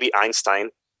 Baby Einstein,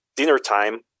 Dinner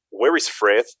Time, Where is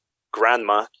Fred,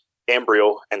 Grandma,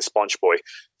 Embryo, and Sponge Boy.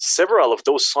 Several of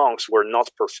those songs were not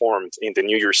performed in the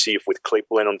New Year's Eve with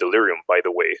Claypool on Delirium, by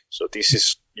the way. So this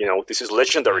is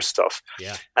legendary stuff.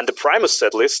 Yeah. And the Primus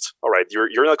set list, all right,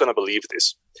 you're not going to believe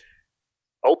this.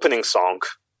 Opening song,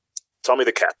 Tommy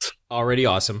the Cat. Already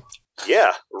awesome.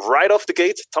 Yeah, right off the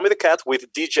gate, Tommy the Cat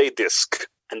with DJ Disc.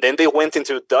 And then they went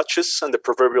into Duchess and the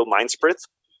Proverbial Mind Spread,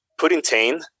 Pudding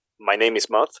Tane, My Name is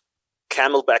Mutt,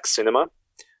 Camelback Cinema,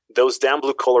 Those Damn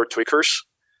Blue Collar Tweakers,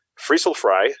 Frizzle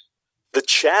Fry, The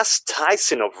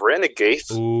Chastising of Renegade,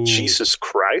 Ooh. Jesus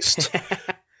Christ,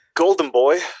 Golden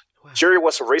Boy, Jerry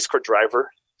Was a Race Car Driver,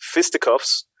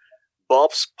 Fisticuffs,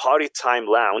 Bob's Party Time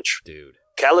Lounge, Dude.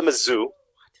 Kalamazoo,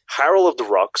 Harold of the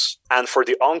Rocks, and for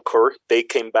the encore, they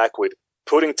came back with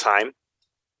Pudding Time,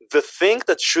 The Thing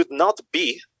That Should Not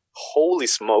Be, Holy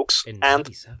Smokes, In and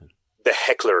 97. The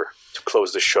Heckler to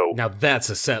close the show. Now that's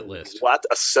a set list. What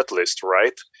a set list,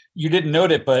 right? You didn't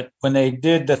note it, but when they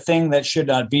did The Thing That Should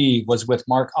Not Be was with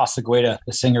Mark Osagueda,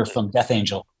 the singer from Death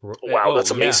Angel. Wow, that's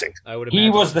amazing. I would He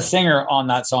imagine was the so. singer on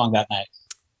that song that night.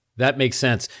 That makes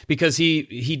sense because he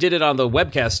did it on the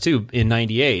webcast too in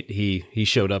 '98. He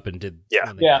showed up and did. Yeah.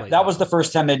 when they Yeah, played that was the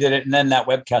first time they did it. And then that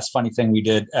webcast funny thing we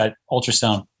did at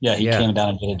Ultrasound. Yeah, he Yeah. came down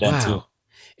and did it then too.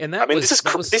 And that I mean, was,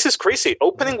 this is crazy.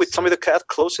 Opening with Tommy the Cat,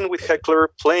 closing with Heckler,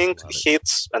 playing Love it.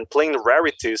 hits and playing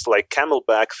rarities like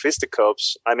Camelback,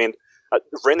 Fisticuffs. I mean,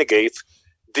 Renegade.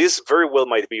 This very well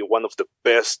might be one of the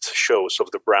best shows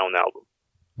of the Brown album.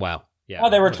 wow. Yeah. Oh,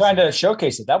 they were trying to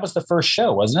showcase it. That was the first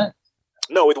show, wasn't it?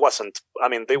 No, it wasn't. I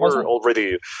mean, they were Wasn't?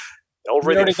 already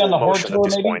already in full done the Horde motion tour, at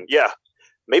this maybe? point. Yeah,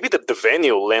 maybe the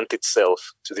venue lent itself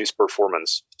to this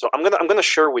performance. So I'm gonna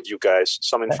share with you guys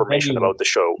some information venue. about the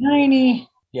show. Tiny.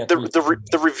 Yeah,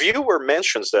 The reviewer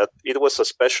mentions that it was a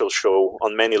special show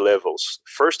on many levels.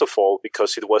 First of all,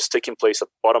 because it was taking place at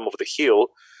Bottom of the Hill,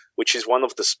 which is one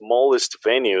of the smallest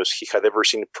venues he had ever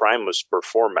seen Primus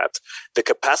perform at. The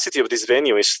capacity of this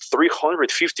venue is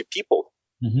 350 people.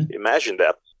 Mhm. Imagine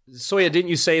that. Soya, didn't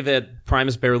you say that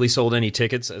Primus barely sold any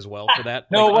tickets as well for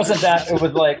that? No, Like, it wasn't that. It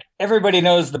was like everybody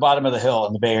knows the Bottom of the Hill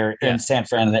in the Bay Area, Yeah. in San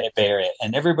Fran, in the Bay Area,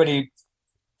 and everybody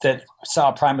that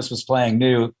saw Primus was playing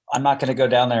knew I'm not going to go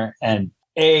down there and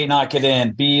A, not get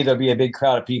in, B, there'll be a big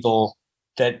crowd of people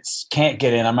that can't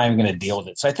get in. I'm not even going to deal with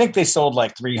it. So I think they sold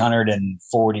like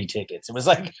 340 tickets. It was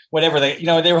like whatever they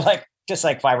were like just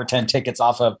like 5 or 10 tickets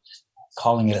off of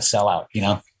calling it a sellout,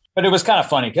 But it was kind of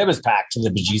funny. It was packed to the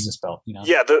bejesus belt,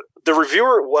 Yeah, the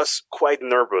reviewer was quite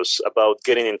nervous about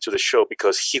getting into the show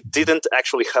because he didn't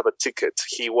actually have a ticket.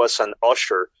 He was an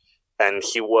usher, and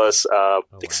he was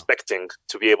expecting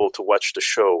to be able to watch the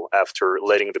show after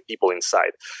letting the people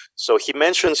inside. So he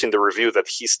mentions in the review that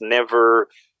he's never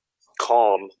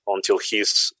calm until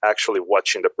he's actually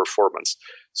watching the performance.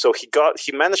 So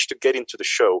he managed to get into the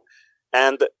show.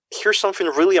 And here's something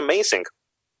really amazing.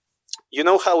 You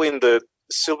know how in the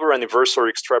Silver Anniversary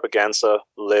Extravaganza,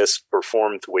 Les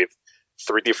performed with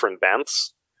 3 different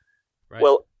bands? Right.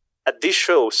 Well, at this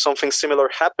show, something similar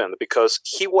happened because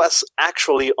he was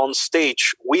actually on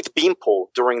stage with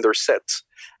Beanpole during their set,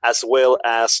 as well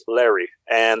as Larry.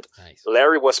 And Nice.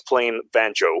 Larry was playing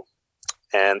banjo.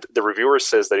 And the reviewer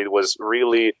says that it was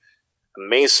really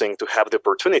amazing to have the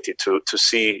opportunity to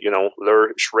see,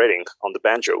 Larry shredding on the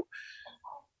banjo.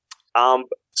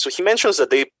 So he mentions that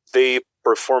they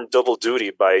performed double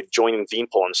duty by joining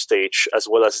Beanpole on stage, as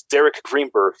well as Derek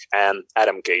Greenberg and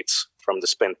Adam Gates from the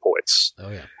Spent Poets.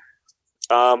 Oh yeah.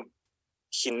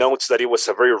 He notes that it was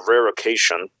a very rare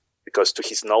occasion because, to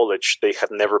his knowledge, they had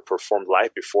never performed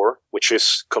live before, which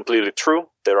is completely true.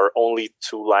 There are only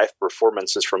 2 live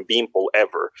performances from Beanpole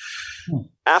ever.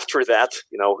 After that,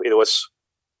 it was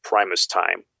Primus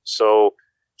time. So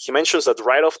he mentions that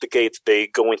right off the gate, they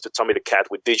go into Tommy the Cat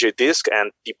with DJ Disc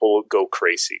and people go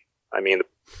crazy. I mean,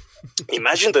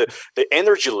 imagine the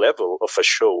energy level of a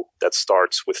show that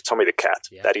starts with Tommy the Cat.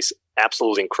 Yeah. That is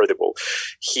absolutely incredible.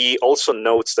 He also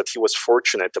notes that he was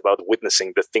fortunate about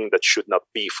witnessing The Thing That Should Not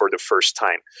Be for the first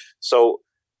time. So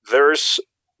there's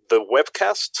the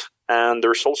webcast, and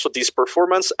there's also this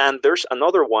performance, and there's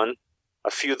another one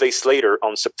a few days later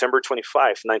on September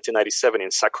 25, 1997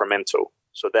 in Sacramento.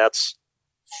 So that's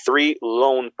 3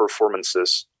 lone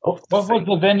performances. What was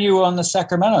the venue on the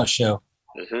Sacramento show?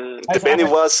 The venue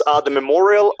was the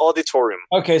Memorial Auditorium.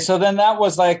 Okay, so then that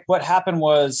was like what happened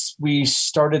was we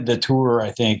started the tour,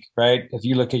 I think, right? If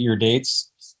you look at your dates.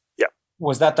 Yeah.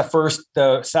 Was that the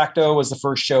Sacto was the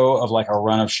first show of like a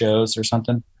run of shows or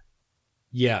something?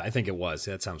 Yeah, I think it was.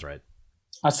 That sounds right.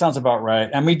 That sounds about right.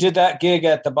 And we did that gig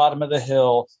at the bottom of the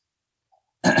hill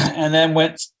and then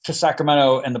went to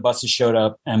Sacramento and the buses showed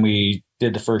up and we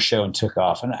did the first show and took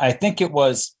off. And I think it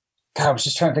was, God, I was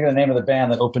just trying to think of the name of the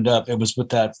band that opened up. It was with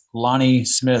that Lonnie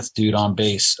Smith dude on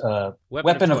bass.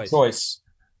 Weapon of Choice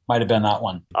might have been that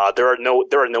one. There are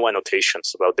no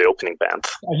annotations about the opening band.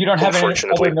 You don't have any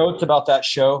other notes about that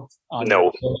show on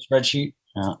your spreadsheet?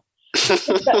 Yeah.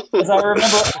 Because I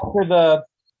remember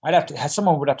after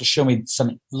someone would have to show me a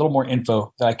little more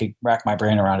info that I could rack my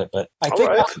brain around it. But I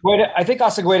think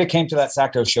Osagueda came to that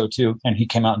Sacto show too, and he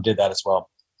came out and did that as well.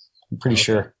 I'm pretty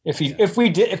sure.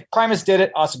 If Primus did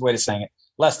it, Osagueda sang it.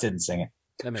 Les didn't sing it.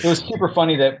 It was super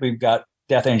funny that we've got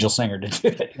Death Angel Singer to do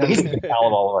it. He's a good pal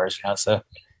of all of ours, So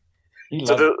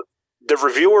the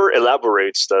reviewer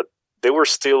elaborates that they were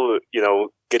still,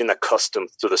 getting accustomed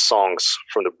to the songs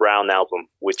from the Brown album,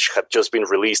 which had just been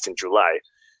released in July.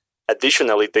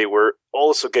 Additionally, they were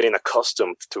also getting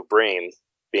accustomed to Brain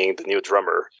being the new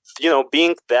drummer.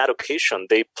 Being that occasion,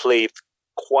 they played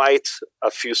quite a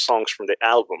few songs from the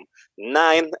album,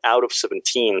 9 out of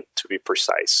 17 to be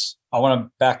precise. I want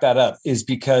to back that up is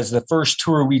because the first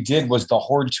tour we did was the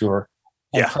Horde tour,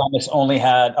 and Primus only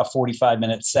had a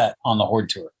 45-minute set on the Horde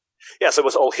tour. Yes, it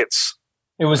was all hits.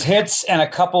 It was hits and a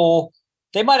couple.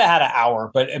 They might have had an hour,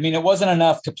 but I mean, it wasn't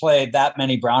enough to play that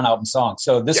many Brown album songs.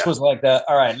 So this was like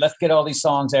all right, let's get all these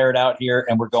songs aired out here,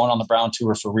 and we're going on the Brown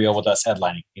tour for real with us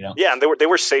headlining. Yeah, and they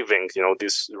were saving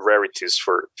these rarities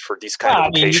for these kind of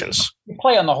occasions. You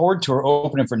play on the Horde tour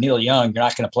opening for Neil Young, you're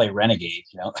not going to play Renegade.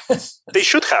 They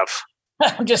should have.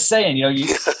 I'm just saying, you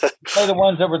play the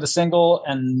ones that were the single,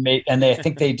 and I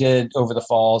think they did Over the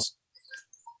Falls.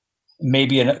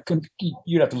 Maybe you'd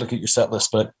have to look at your set list,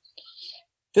 but.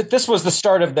 This was the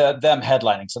start of them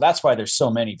headlining, so that's why there's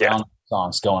so many Brown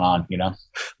songs going on.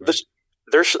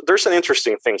 There's an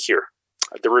interesting thing here.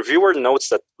 The reviewer notes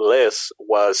that Les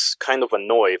was kind of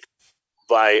annoyed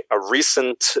by a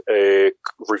recent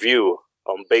review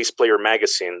on Bass Player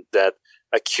magazine that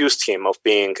accused him of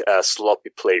being a sloppy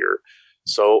player.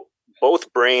 So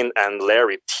both Brain and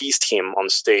Larry teased him on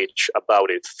stage about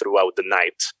it throughout the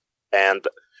night, and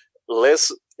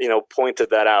Les,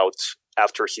 pointed that out.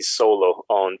 After his solo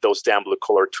on Those Damn Blue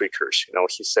Collar Tweakers,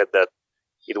 he said that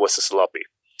it was a sloppy.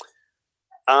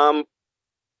 The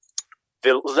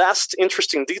last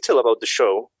interesting detail about the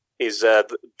show is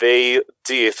that they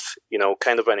did,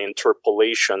 kind of an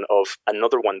interpolation of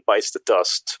Another One Bites the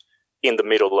Dust in the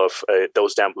middle of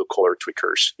Those Damn Blue Collar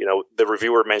Tweakers. The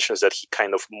reviewer mentions that he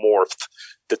kind of morphed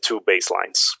the two bass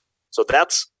lines. So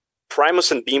that's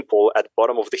Primus and Beanpole at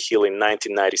Bottom of the Hill in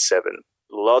 1997.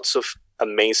 Lots of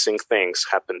amazing things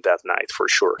happened that night for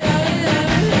sure.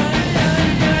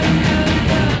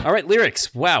 All right,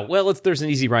 lyrics. Wow. Well, there's an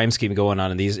easy rhyme scheme going on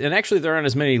in these. And actually, there aren't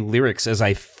as many lyrics as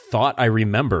I thought I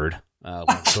remembered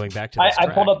going back to this I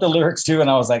pulled up the lyrics, too, and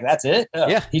I was like, that's it? Oh,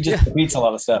 yeah. He just repeats a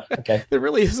lot of stuff. Okay. There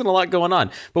really isn't a lot going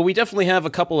on. But we definitely have a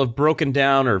couple of broken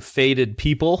down or faded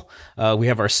people. We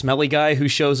have our smelly guy who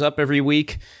shows up every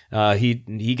week.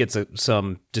 He gets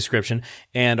some description.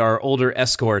 And our older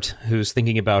escort who's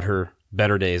thinking about her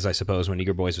better days, I suppose, when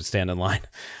Eager Boys would stand in line.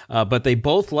 But they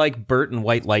both like Bert and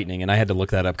White Lightning, and I had to look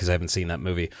that up because I haven't seen that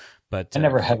movie. But I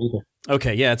never have either.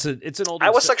 Okay, yeah, it's an old. I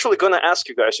was actually going to ask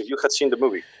you guys if you had seen the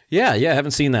movie. Yeah, I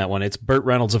haven't seen that one. It's Burt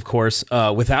Reynolds, of course,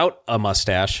 without a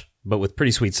mustache, but with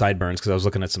pretty sweet sideburns because I was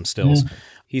looking at some stills. Mm.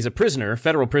 He's a prisoner,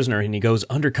 federal prisoner, and he goes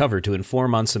undercover to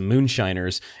inform on some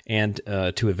moonshiners and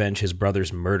to avenge his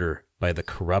brother's murder by the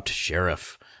corrupt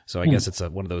sheriff. So I guess it's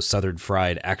one of those Southern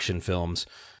Fried action films.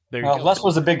 Les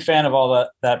was a big fan of all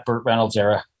that Burt Reynolds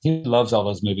era. He loves all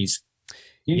those movies.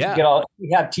 He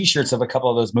had T-shirts of a couple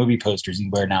of those movie posters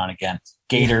he'd wear now and again.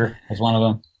 Gator was one of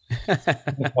them.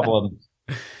 A couple of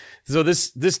them. So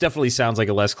this definitely sounds like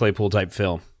a Les Claypool type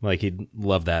film. Like he'd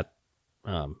love that.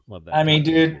 Love that. I mean,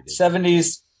 dude,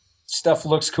 70s stuff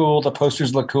looks cool. The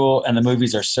posters look cool, and the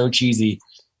movies are so cheesy.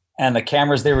 And the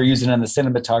cameras they were using and the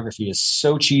cinematography is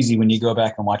so cheesy when you go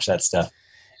back and watch that stuff.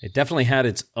 It definitely had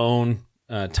its own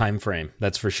time frame,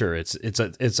 that's for sure. It's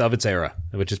of its era,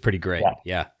 which is pretty great.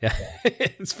 Yeah.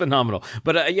 It's phenomenal.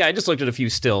 But I just looked at a few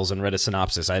stills and read a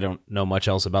synopsis. I don't know much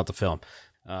else about the film.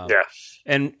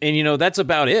 And that's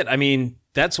about it. I mean,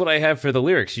 that's what I have for the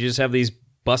lyrics. You just have these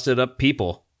busted up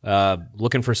people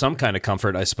looking for some kind of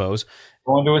comfort, I suppose.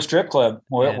 Going to a strip club.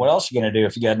 What else are you going to do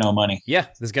if you got no money? Yeah,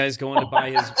 this guy's going to buy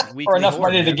his weekly or enough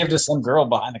money man. to give to some girl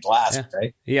behind the glass,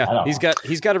 right? Yeah, he's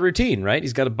got a routine, right?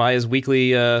 He's got to buy his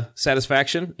weekly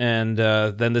satisfaction, and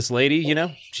then this lady,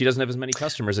 she doesn't have as many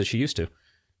customers as she used to.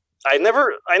 I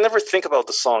never think about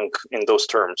the song in those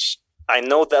terms. I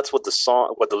know that's what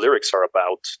the lyrics are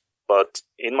about, but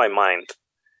in my mind,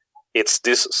 it's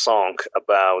this song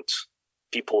about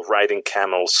people riding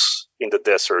camels in the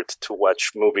desert to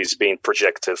watch movies being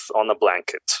projected on a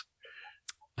blanket.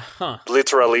 Huh.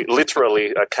 Literally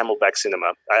a camelback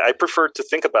cinema. I prefer to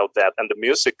think about that, and the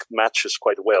music matches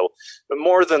quite well,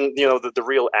 more than the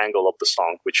real angle of the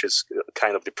song, which is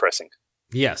kind of depressing.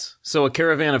 Yes. So a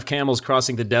caravan of camels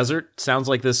crossing the desert sounds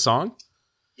like this song?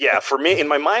 Yeah, for me, in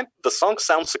my mind, the song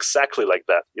sounds exactly like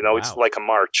that. Wow. It's like a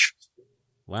march.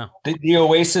 Wow. The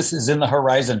oasis is in the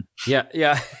horizon.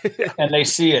 Yeah. And they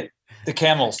see it, the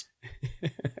camels.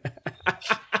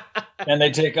 And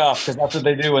they take off, because that's what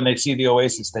they do when they see the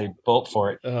oasis. They bolt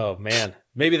for it. Oh man,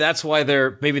 maybe that's why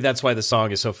the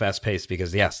song is so fast paced,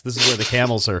 because yes, this is where the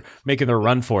camels are making their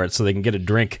run for it so they can get a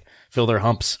drink, fill their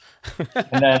humps.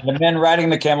 And then the men riding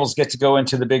the camels get to go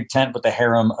into the big tent with the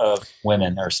harem of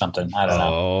women or something. I don't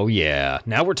know. Oh yeah,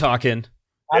 now we're talking.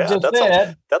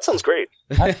 That sounds great.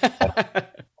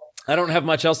 I don't have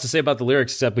much else to say about the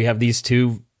lyrics except we have these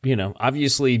two,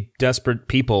 obviously desperate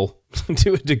people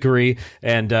to a degree,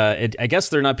 and I guess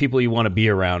they're not people you want to be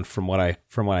around, from what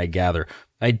I gather.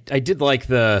 I did like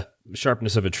the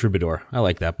sharpness of a troubadour. I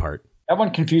like that part. That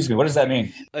one confused me. What does that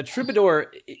mean? A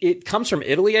troubadour, it comes from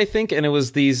Italy, I think, and it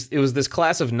was this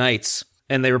class of knights,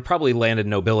 and they were probably landed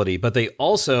nobility, but they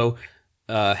also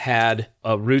had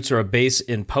roots or a base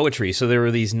in poetry. So there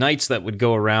were these knights that would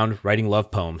go around writing love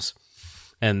poems,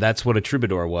 and that's what a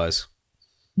troubadour was.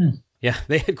 Yeah,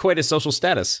 they had quite a social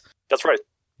status. That's right.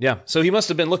 Yeah, so he must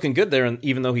have been looking good there, and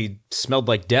even though he smelled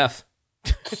like death.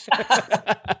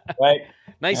 Right.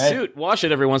 Nice right. suit. Wash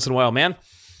it every once in a while, man.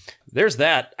 There's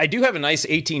that. I do have a nice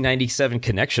 1897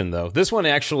 connection, though. This one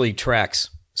actually tracks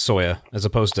Soya as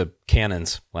opposed to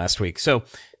Cannons last week. So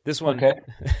this one,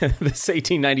 this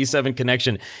 1897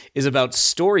 connection is about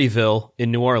Storyville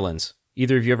in New Orleans.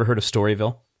 Either of you ever heard of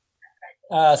Storyville?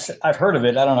 I've heard of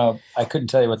it. I don't know. I couldn't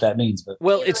tell you what that means. But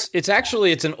well,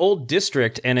 it's an old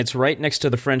district, and it's right next to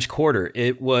the French Quarter.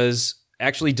 It was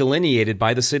actually delineated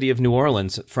by the city of New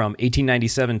Orleans from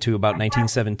 1897 to about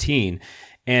 1917,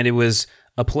 and it was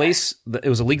a place. It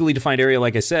was a legally defined area,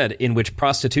 like I said, in which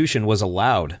prostitution was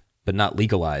allowed but not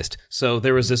legalized. So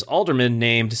there was this alderman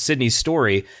named Sidney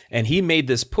Story, and he made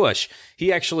this push.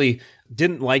 He actually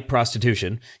didn't like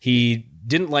prostitution. He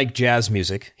didn't like jazz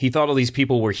music. He thought all these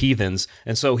people were heathens,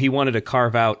 and so he wanted to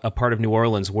carve out a part of New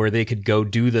Orleans where they could go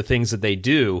do the things that they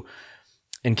do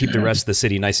and keep the rest of the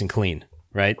city nice and clean,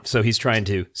 right? So he's trying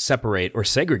to separate or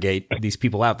segregate these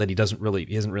people out that he isn't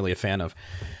really a fan of.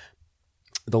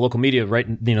 The local media,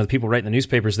 the people writing the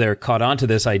newspapers there caught on to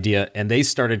this idea, and they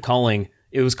started calling,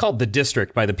 it was called the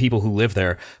district by the people who live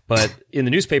there, but in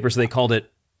the newspapers they called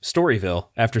it Storyville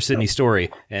after Sidney Story,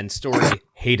 and Story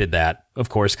hated that, of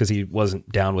course, because he wasn't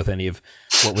down with any of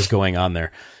what was going on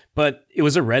there. But it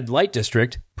was a red light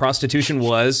district. Prostitution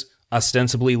was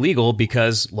ostensibly legal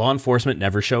because law enforcement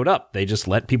never showed up. They just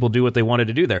let people do what they wanted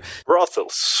to do there.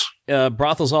 Brothels.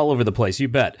 Brothels all over the place, you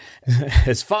bet.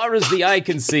 As far as the eye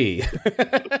can see.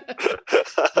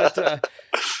 But,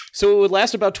 so it would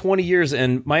last about 20 years,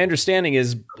 and my understanding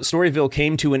is Storyville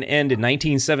came to an end in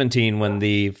 1917 when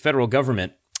the federal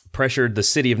government pressured the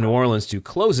city of New Orleans to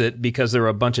close it because there were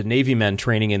a bunch of Navy men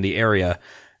training in the area.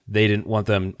 They didn't want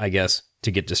them, I guess,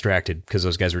 to get distracted because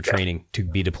those guys were training to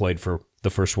be deployed for the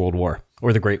First World War,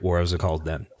 or the Great War as it was called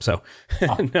then. So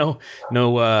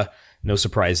no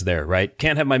surprise there, right?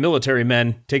 Can't have my military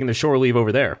men taking their shore leave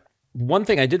over there. One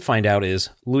thing I did find out is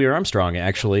Louis Armstrong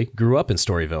actually grew up in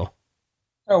Storyville.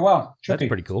 Oh, wow. Trippy. That's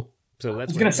pretty cool. So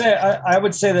that's I was going to say, I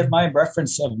would say that my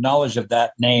reference of knowledge of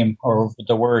that name or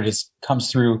the word comes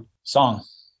through song,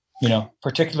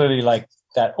 particularly like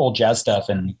that old jazz stuff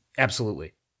and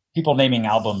absolutely people naming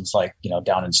albums like,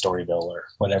 Down in Storyville or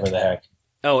whatever the heck.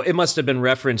 Oh, it must have been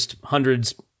referenced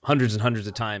hundreds and hundreds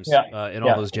of times in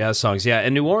all those jazz songs. Yeah,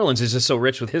 and New Orleans is just so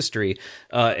rich with history,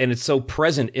 and it's so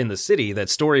present in the city that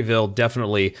Storyville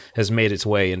definitely has made its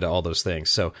way into all those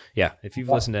things. So, yeah, if you've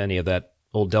listened to any of that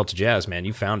old Delta jazz, man,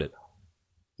 you found it.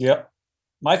 Yep.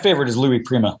 My favorite is Louis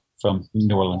Prima from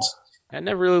New Orleans. I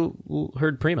never really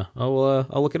heard Prima. I'll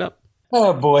look it up.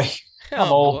 Oh, boy.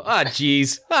 I'm old.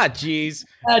 Jeez.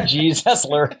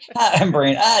 Hustler.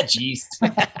 Brain. Jeez.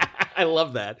 I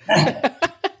love that.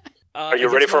 Are you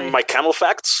ready for my camel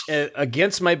facts?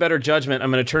 Against my better judgment, I'm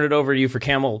going to turn it over to you for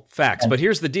camel facts. But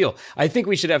here's the deal. I think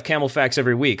we should have camel facts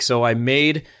every week. So I'm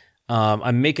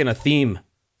making a theme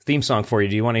song for you.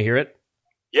 Do you want to hear it?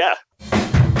 Yeah.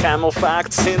 Camel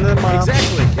facts in the month.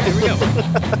 Exactly. Here we go.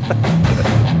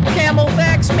 Camel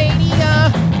facts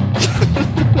mania.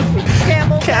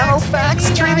 Camel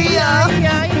facts trivia.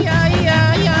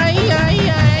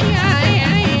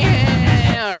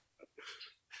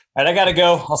 All right, I got to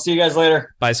go. I'll see you guys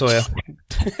later. Bye, Soya.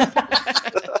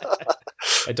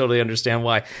 I totally understand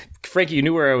why. Frankie, you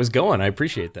knew where I was going. I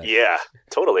appreciate that. Yeah,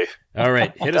 totally. All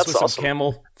right, hit us with awesome. some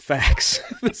camel facts.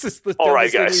 This is the All right,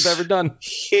 dumbest thing guys. we've ever done.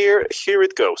 Here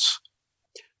it goes.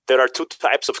 There are two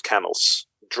types of camels.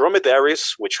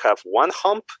 Dromedaries, which have one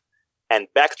hump, and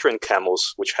Bactrian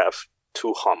camels, which have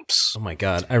two humps. Oh my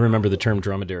God, I remember the term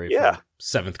dromedary Yeah. from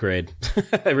 7th grade.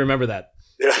 I remember that.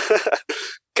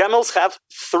 Camels have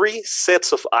 3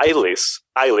 sets of eyelids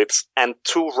and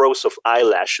 2 rows of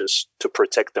eyelashes to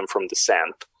protect them from the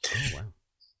sand. Oh, wow.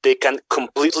 They can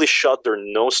completely shut their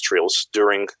nostrils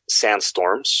during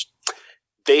sandstorms.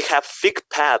 They have thick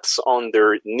pads on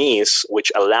their knees,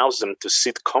 which allows them to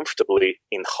sit comfortably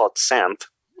in hot sand.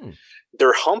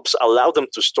 Their humps allow them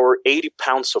to store 80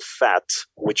 pounds of fat,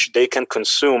 which they can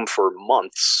consume for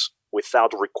months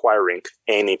without requiring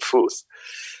any food.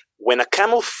 When a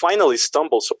camel finally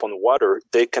stumbles upon water,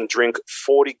 they can drink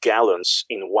 40 gallons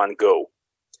in one go.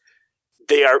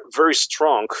 They are very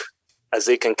strong, as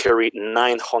they can carry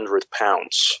 900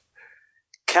 pounds.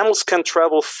 Camels can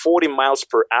travel 40 miles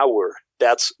per hour.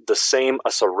 That's the same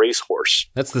as a racehorse.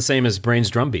 That's the same as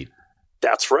Brain's drumbeat.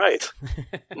 That's right.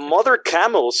 Mother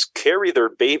camels carry their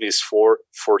babies for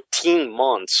 14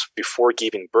 months before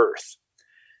giving birth.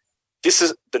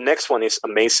 The next one is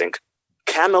amazing.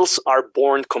 Camels are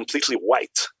born completely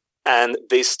white, and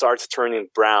they start turning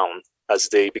brown as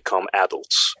they become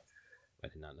adults. I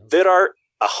did not know. There are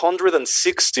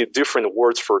 160 different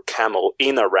words for camel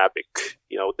in Arabic.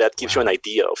 That gives you an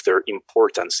idea of their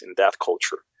importance in that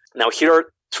culture. Now, here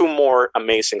are 2 more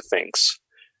amazing things.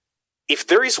 If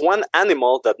there is one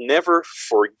animal that never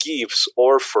forgives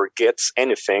or forgets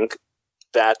anything,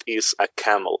 that is a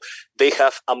camel. They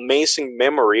have amazing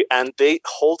memory, and they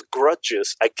hold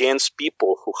grudges against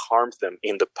people who harmed them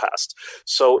in the past.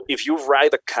 So if you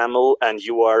ride a camel and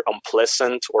you are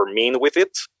unpleasant or mean with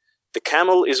it, the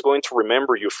camel is going to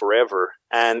remember you forever.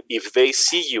 And if they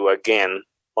see you again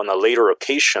on a later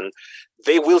occasion,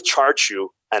 they will charge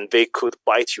you, and they could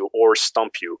bite you or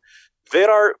stomp you. There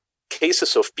are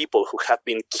cases of people who have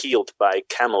been killed by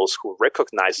camels who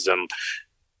recognize them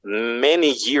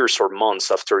many years or months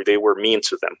after they were mean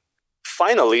to them.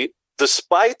 Finally,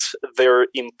 despite their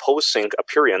imposing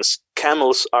appearance,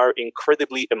 camels are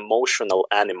incredibly emotional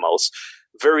animals,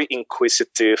 very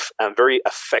inquisitive and very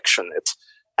affectionate.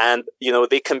 And,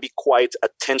 they can be quite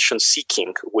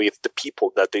attention-seeking with the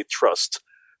people that they trust.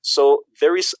 So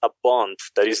there is a bond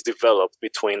that is developed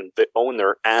between the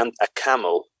owner and a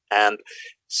camel, and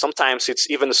sometimes it's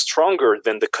even stronger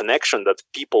than the connection that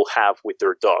people have with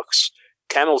their dogs.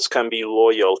 Camels can be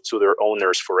loyal to their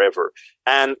owners forever.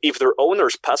 And if their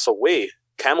owners pass away,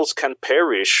 camels can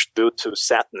perish due to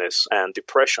sadness and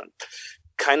depression.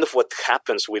 Kind of what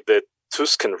happens with the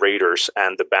Tusken Raiders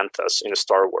and the Banthas in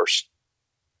Star Wars.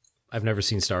 I've never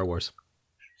seen Star Wars.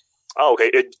 Oh, okay.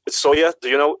 Soya, do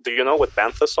you know what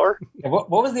Banthas are? What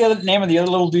was the other name of the other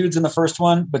little dudes in the first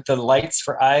one with the lights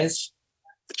for eyes?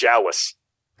 The Jawas.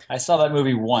 I saw that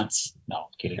movie once. No, I'm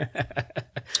kidding.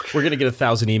 We're gonna get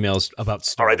 1,000 emails about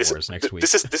Star All right, Wars next week.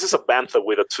 This is a Bantha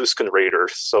with a Tusken Raider.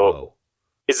 So Whoa.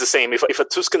 it's the same. If a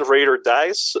Tusken Raider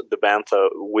dies, the Bantha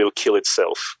will kill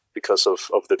itself because of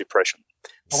the depression.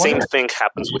 Same thing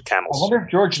happens with camels. I wonder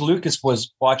if George Lucas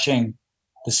was watching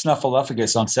the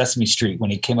Snuffleupagus on Sesame Street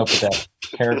when he came up with that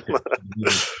character.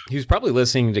 He was probably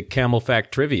listening to Camel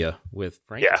Fact Trivia with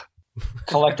Frank. Yeah.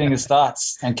 Collecting his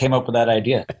thoughts and came up with that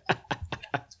idea.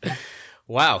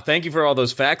 Wow. Thank you for all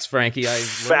those facts, Frankie.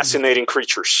 Fascinating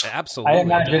creatures. Absolutely. I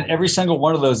imagine every single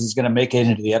one of those is going to make it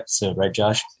into the episode, right,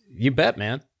 Josh? You bet,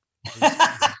 man.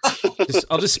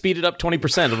 I'll just speed it up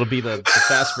 20%. It'll be the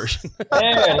fast version.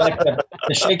 Yeah, like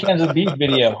the Shake Hands with Beef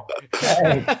video.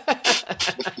 Hey.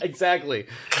 Exactly.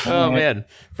 Oh, man.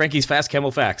 Frankie's Fast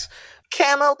Camel Facts.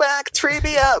 Camelback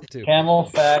trivia. Camel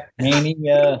Fact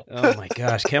Mania. Oh, my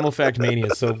gosh. Camel Fact Mania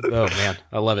is so... Oh, man.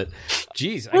 I love it.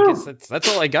 Jeez, I guess that's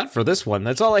all I got for this one.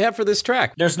 That's all I have for this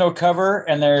track. There's no cover,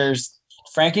 and there's...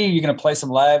 Frankie, you going to play some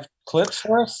live clips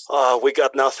for us? We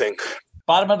got nothing.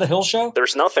 Bottom of the Hill show?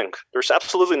 There's nothing. There's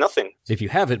absolutely nothing. If you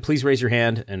have it, please raise your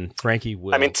hand, and Frankie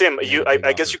will... I mean, Tim,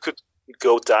 I guess you could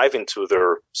go dive into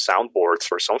their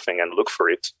soundboards or something and look for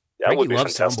it. That Frankie would be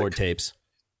loves fantastic. soundboard tapes.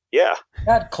 Yeah.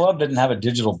 That club didn't have a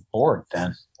digital board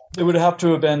then. It would have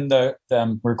to have been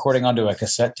them recording onto a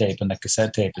cassette tape, and the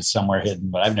cassette tape is somewhere hidden,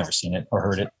 but I've never seen it or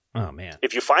heard it. Oh, man.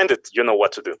 If you find it, you know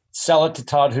what to do. Sell it to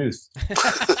Todd Huth.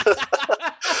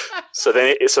 So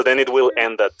then it will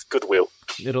end at Goodwill.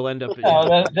 It'll end up.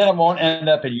 Then it won't end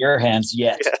up in your hands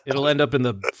yet. Yeah. It'll end up in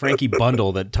the Frankie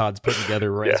bundle that Todd's putting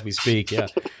together right as we speak. Yeah.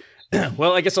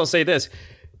 Well, I guess I'll say this: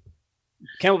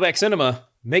 Camelback Cinema,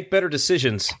 make better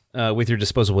decisions with your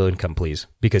disposable income, please,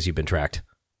 because you've been tracked.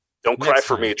 Don't cry Next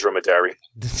for time. me, Dromedary.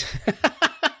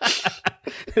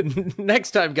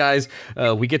 Next time, guys,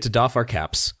 we get to doff our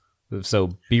caps.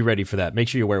 So be ready for that. Make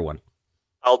sure you wear one.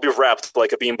 I'll be wrapped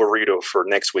like a bean burrito for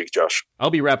next week, Josh. I'll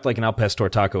be wrapped like an al pastor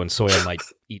taco, and Soya might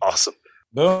eat. Awesome.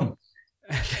 Boom.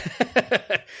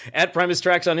 At Primus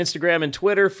Tracks on Instagram and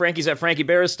Twitter. Frankie's at Frankie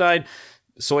Berestein.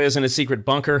 Soya's in a secret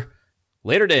bunker.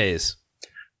 Later days.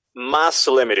 Ma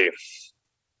Solemnity.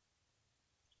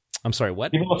 I'm sorry,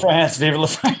 what? Vive la France. Vive la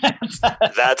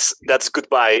France. That's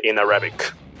goodbye in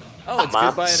Arabic. Oh, it's Ma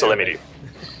goodbye. in Solemnity.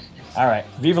 Arabic. All right.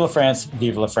 Vive la France.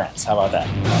 Vive la France. How about that?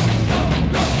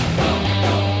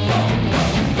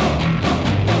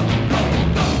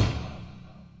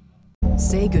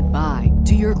 Say goodbye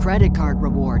to your credit card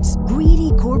rewards.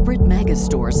 Greedy corporate mega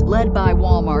stores, led by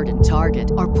Walmart and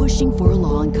Target, are pushing for a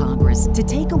law in Congress to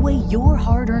take away your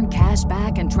hard-earned cash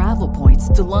back and travel points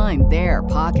to line their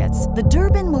pockets. The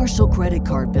Durbin-Marshall credit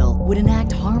card bill would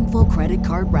enact harmful credit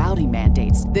card routing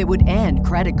mandates that would end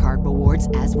credit card rewards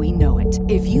as we know it.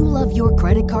 If you love your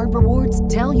credit card rewards,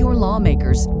 tell your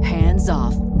lawmakers, hands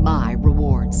off my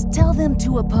rewards. Tell them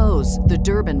to oppose the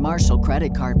Durbin-Marshall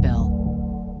credit card bill.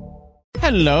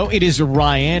 Hello, it is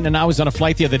Ryan, and I was on a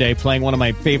flight the other day playing one of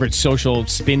my favorite social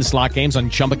spin slot games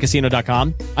on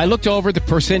ChumbaCasino.com. I looked over at the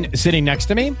person sitting next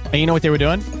to me, and you know what they were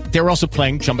doing? They were also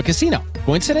playing Chumba Casino.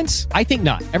 Coincidence? I think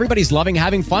not. Everybody's loving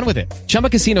having fun with it. Chumba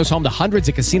Casino is home to hundreds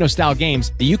of casino-style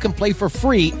games that you can play for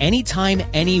free anytime,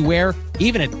 anywhere,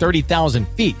 even at 30,000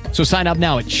 feet. So sign up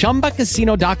now at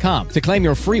ChumbaCasino.com to claim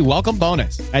your free welcome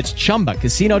bonus. That's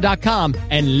ChumbaCasino.com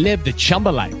and live the Chumba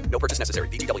life. No purchase necessary.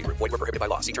 VGW Group. Void where prohibited by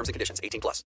law. See terms and conditions. 18+.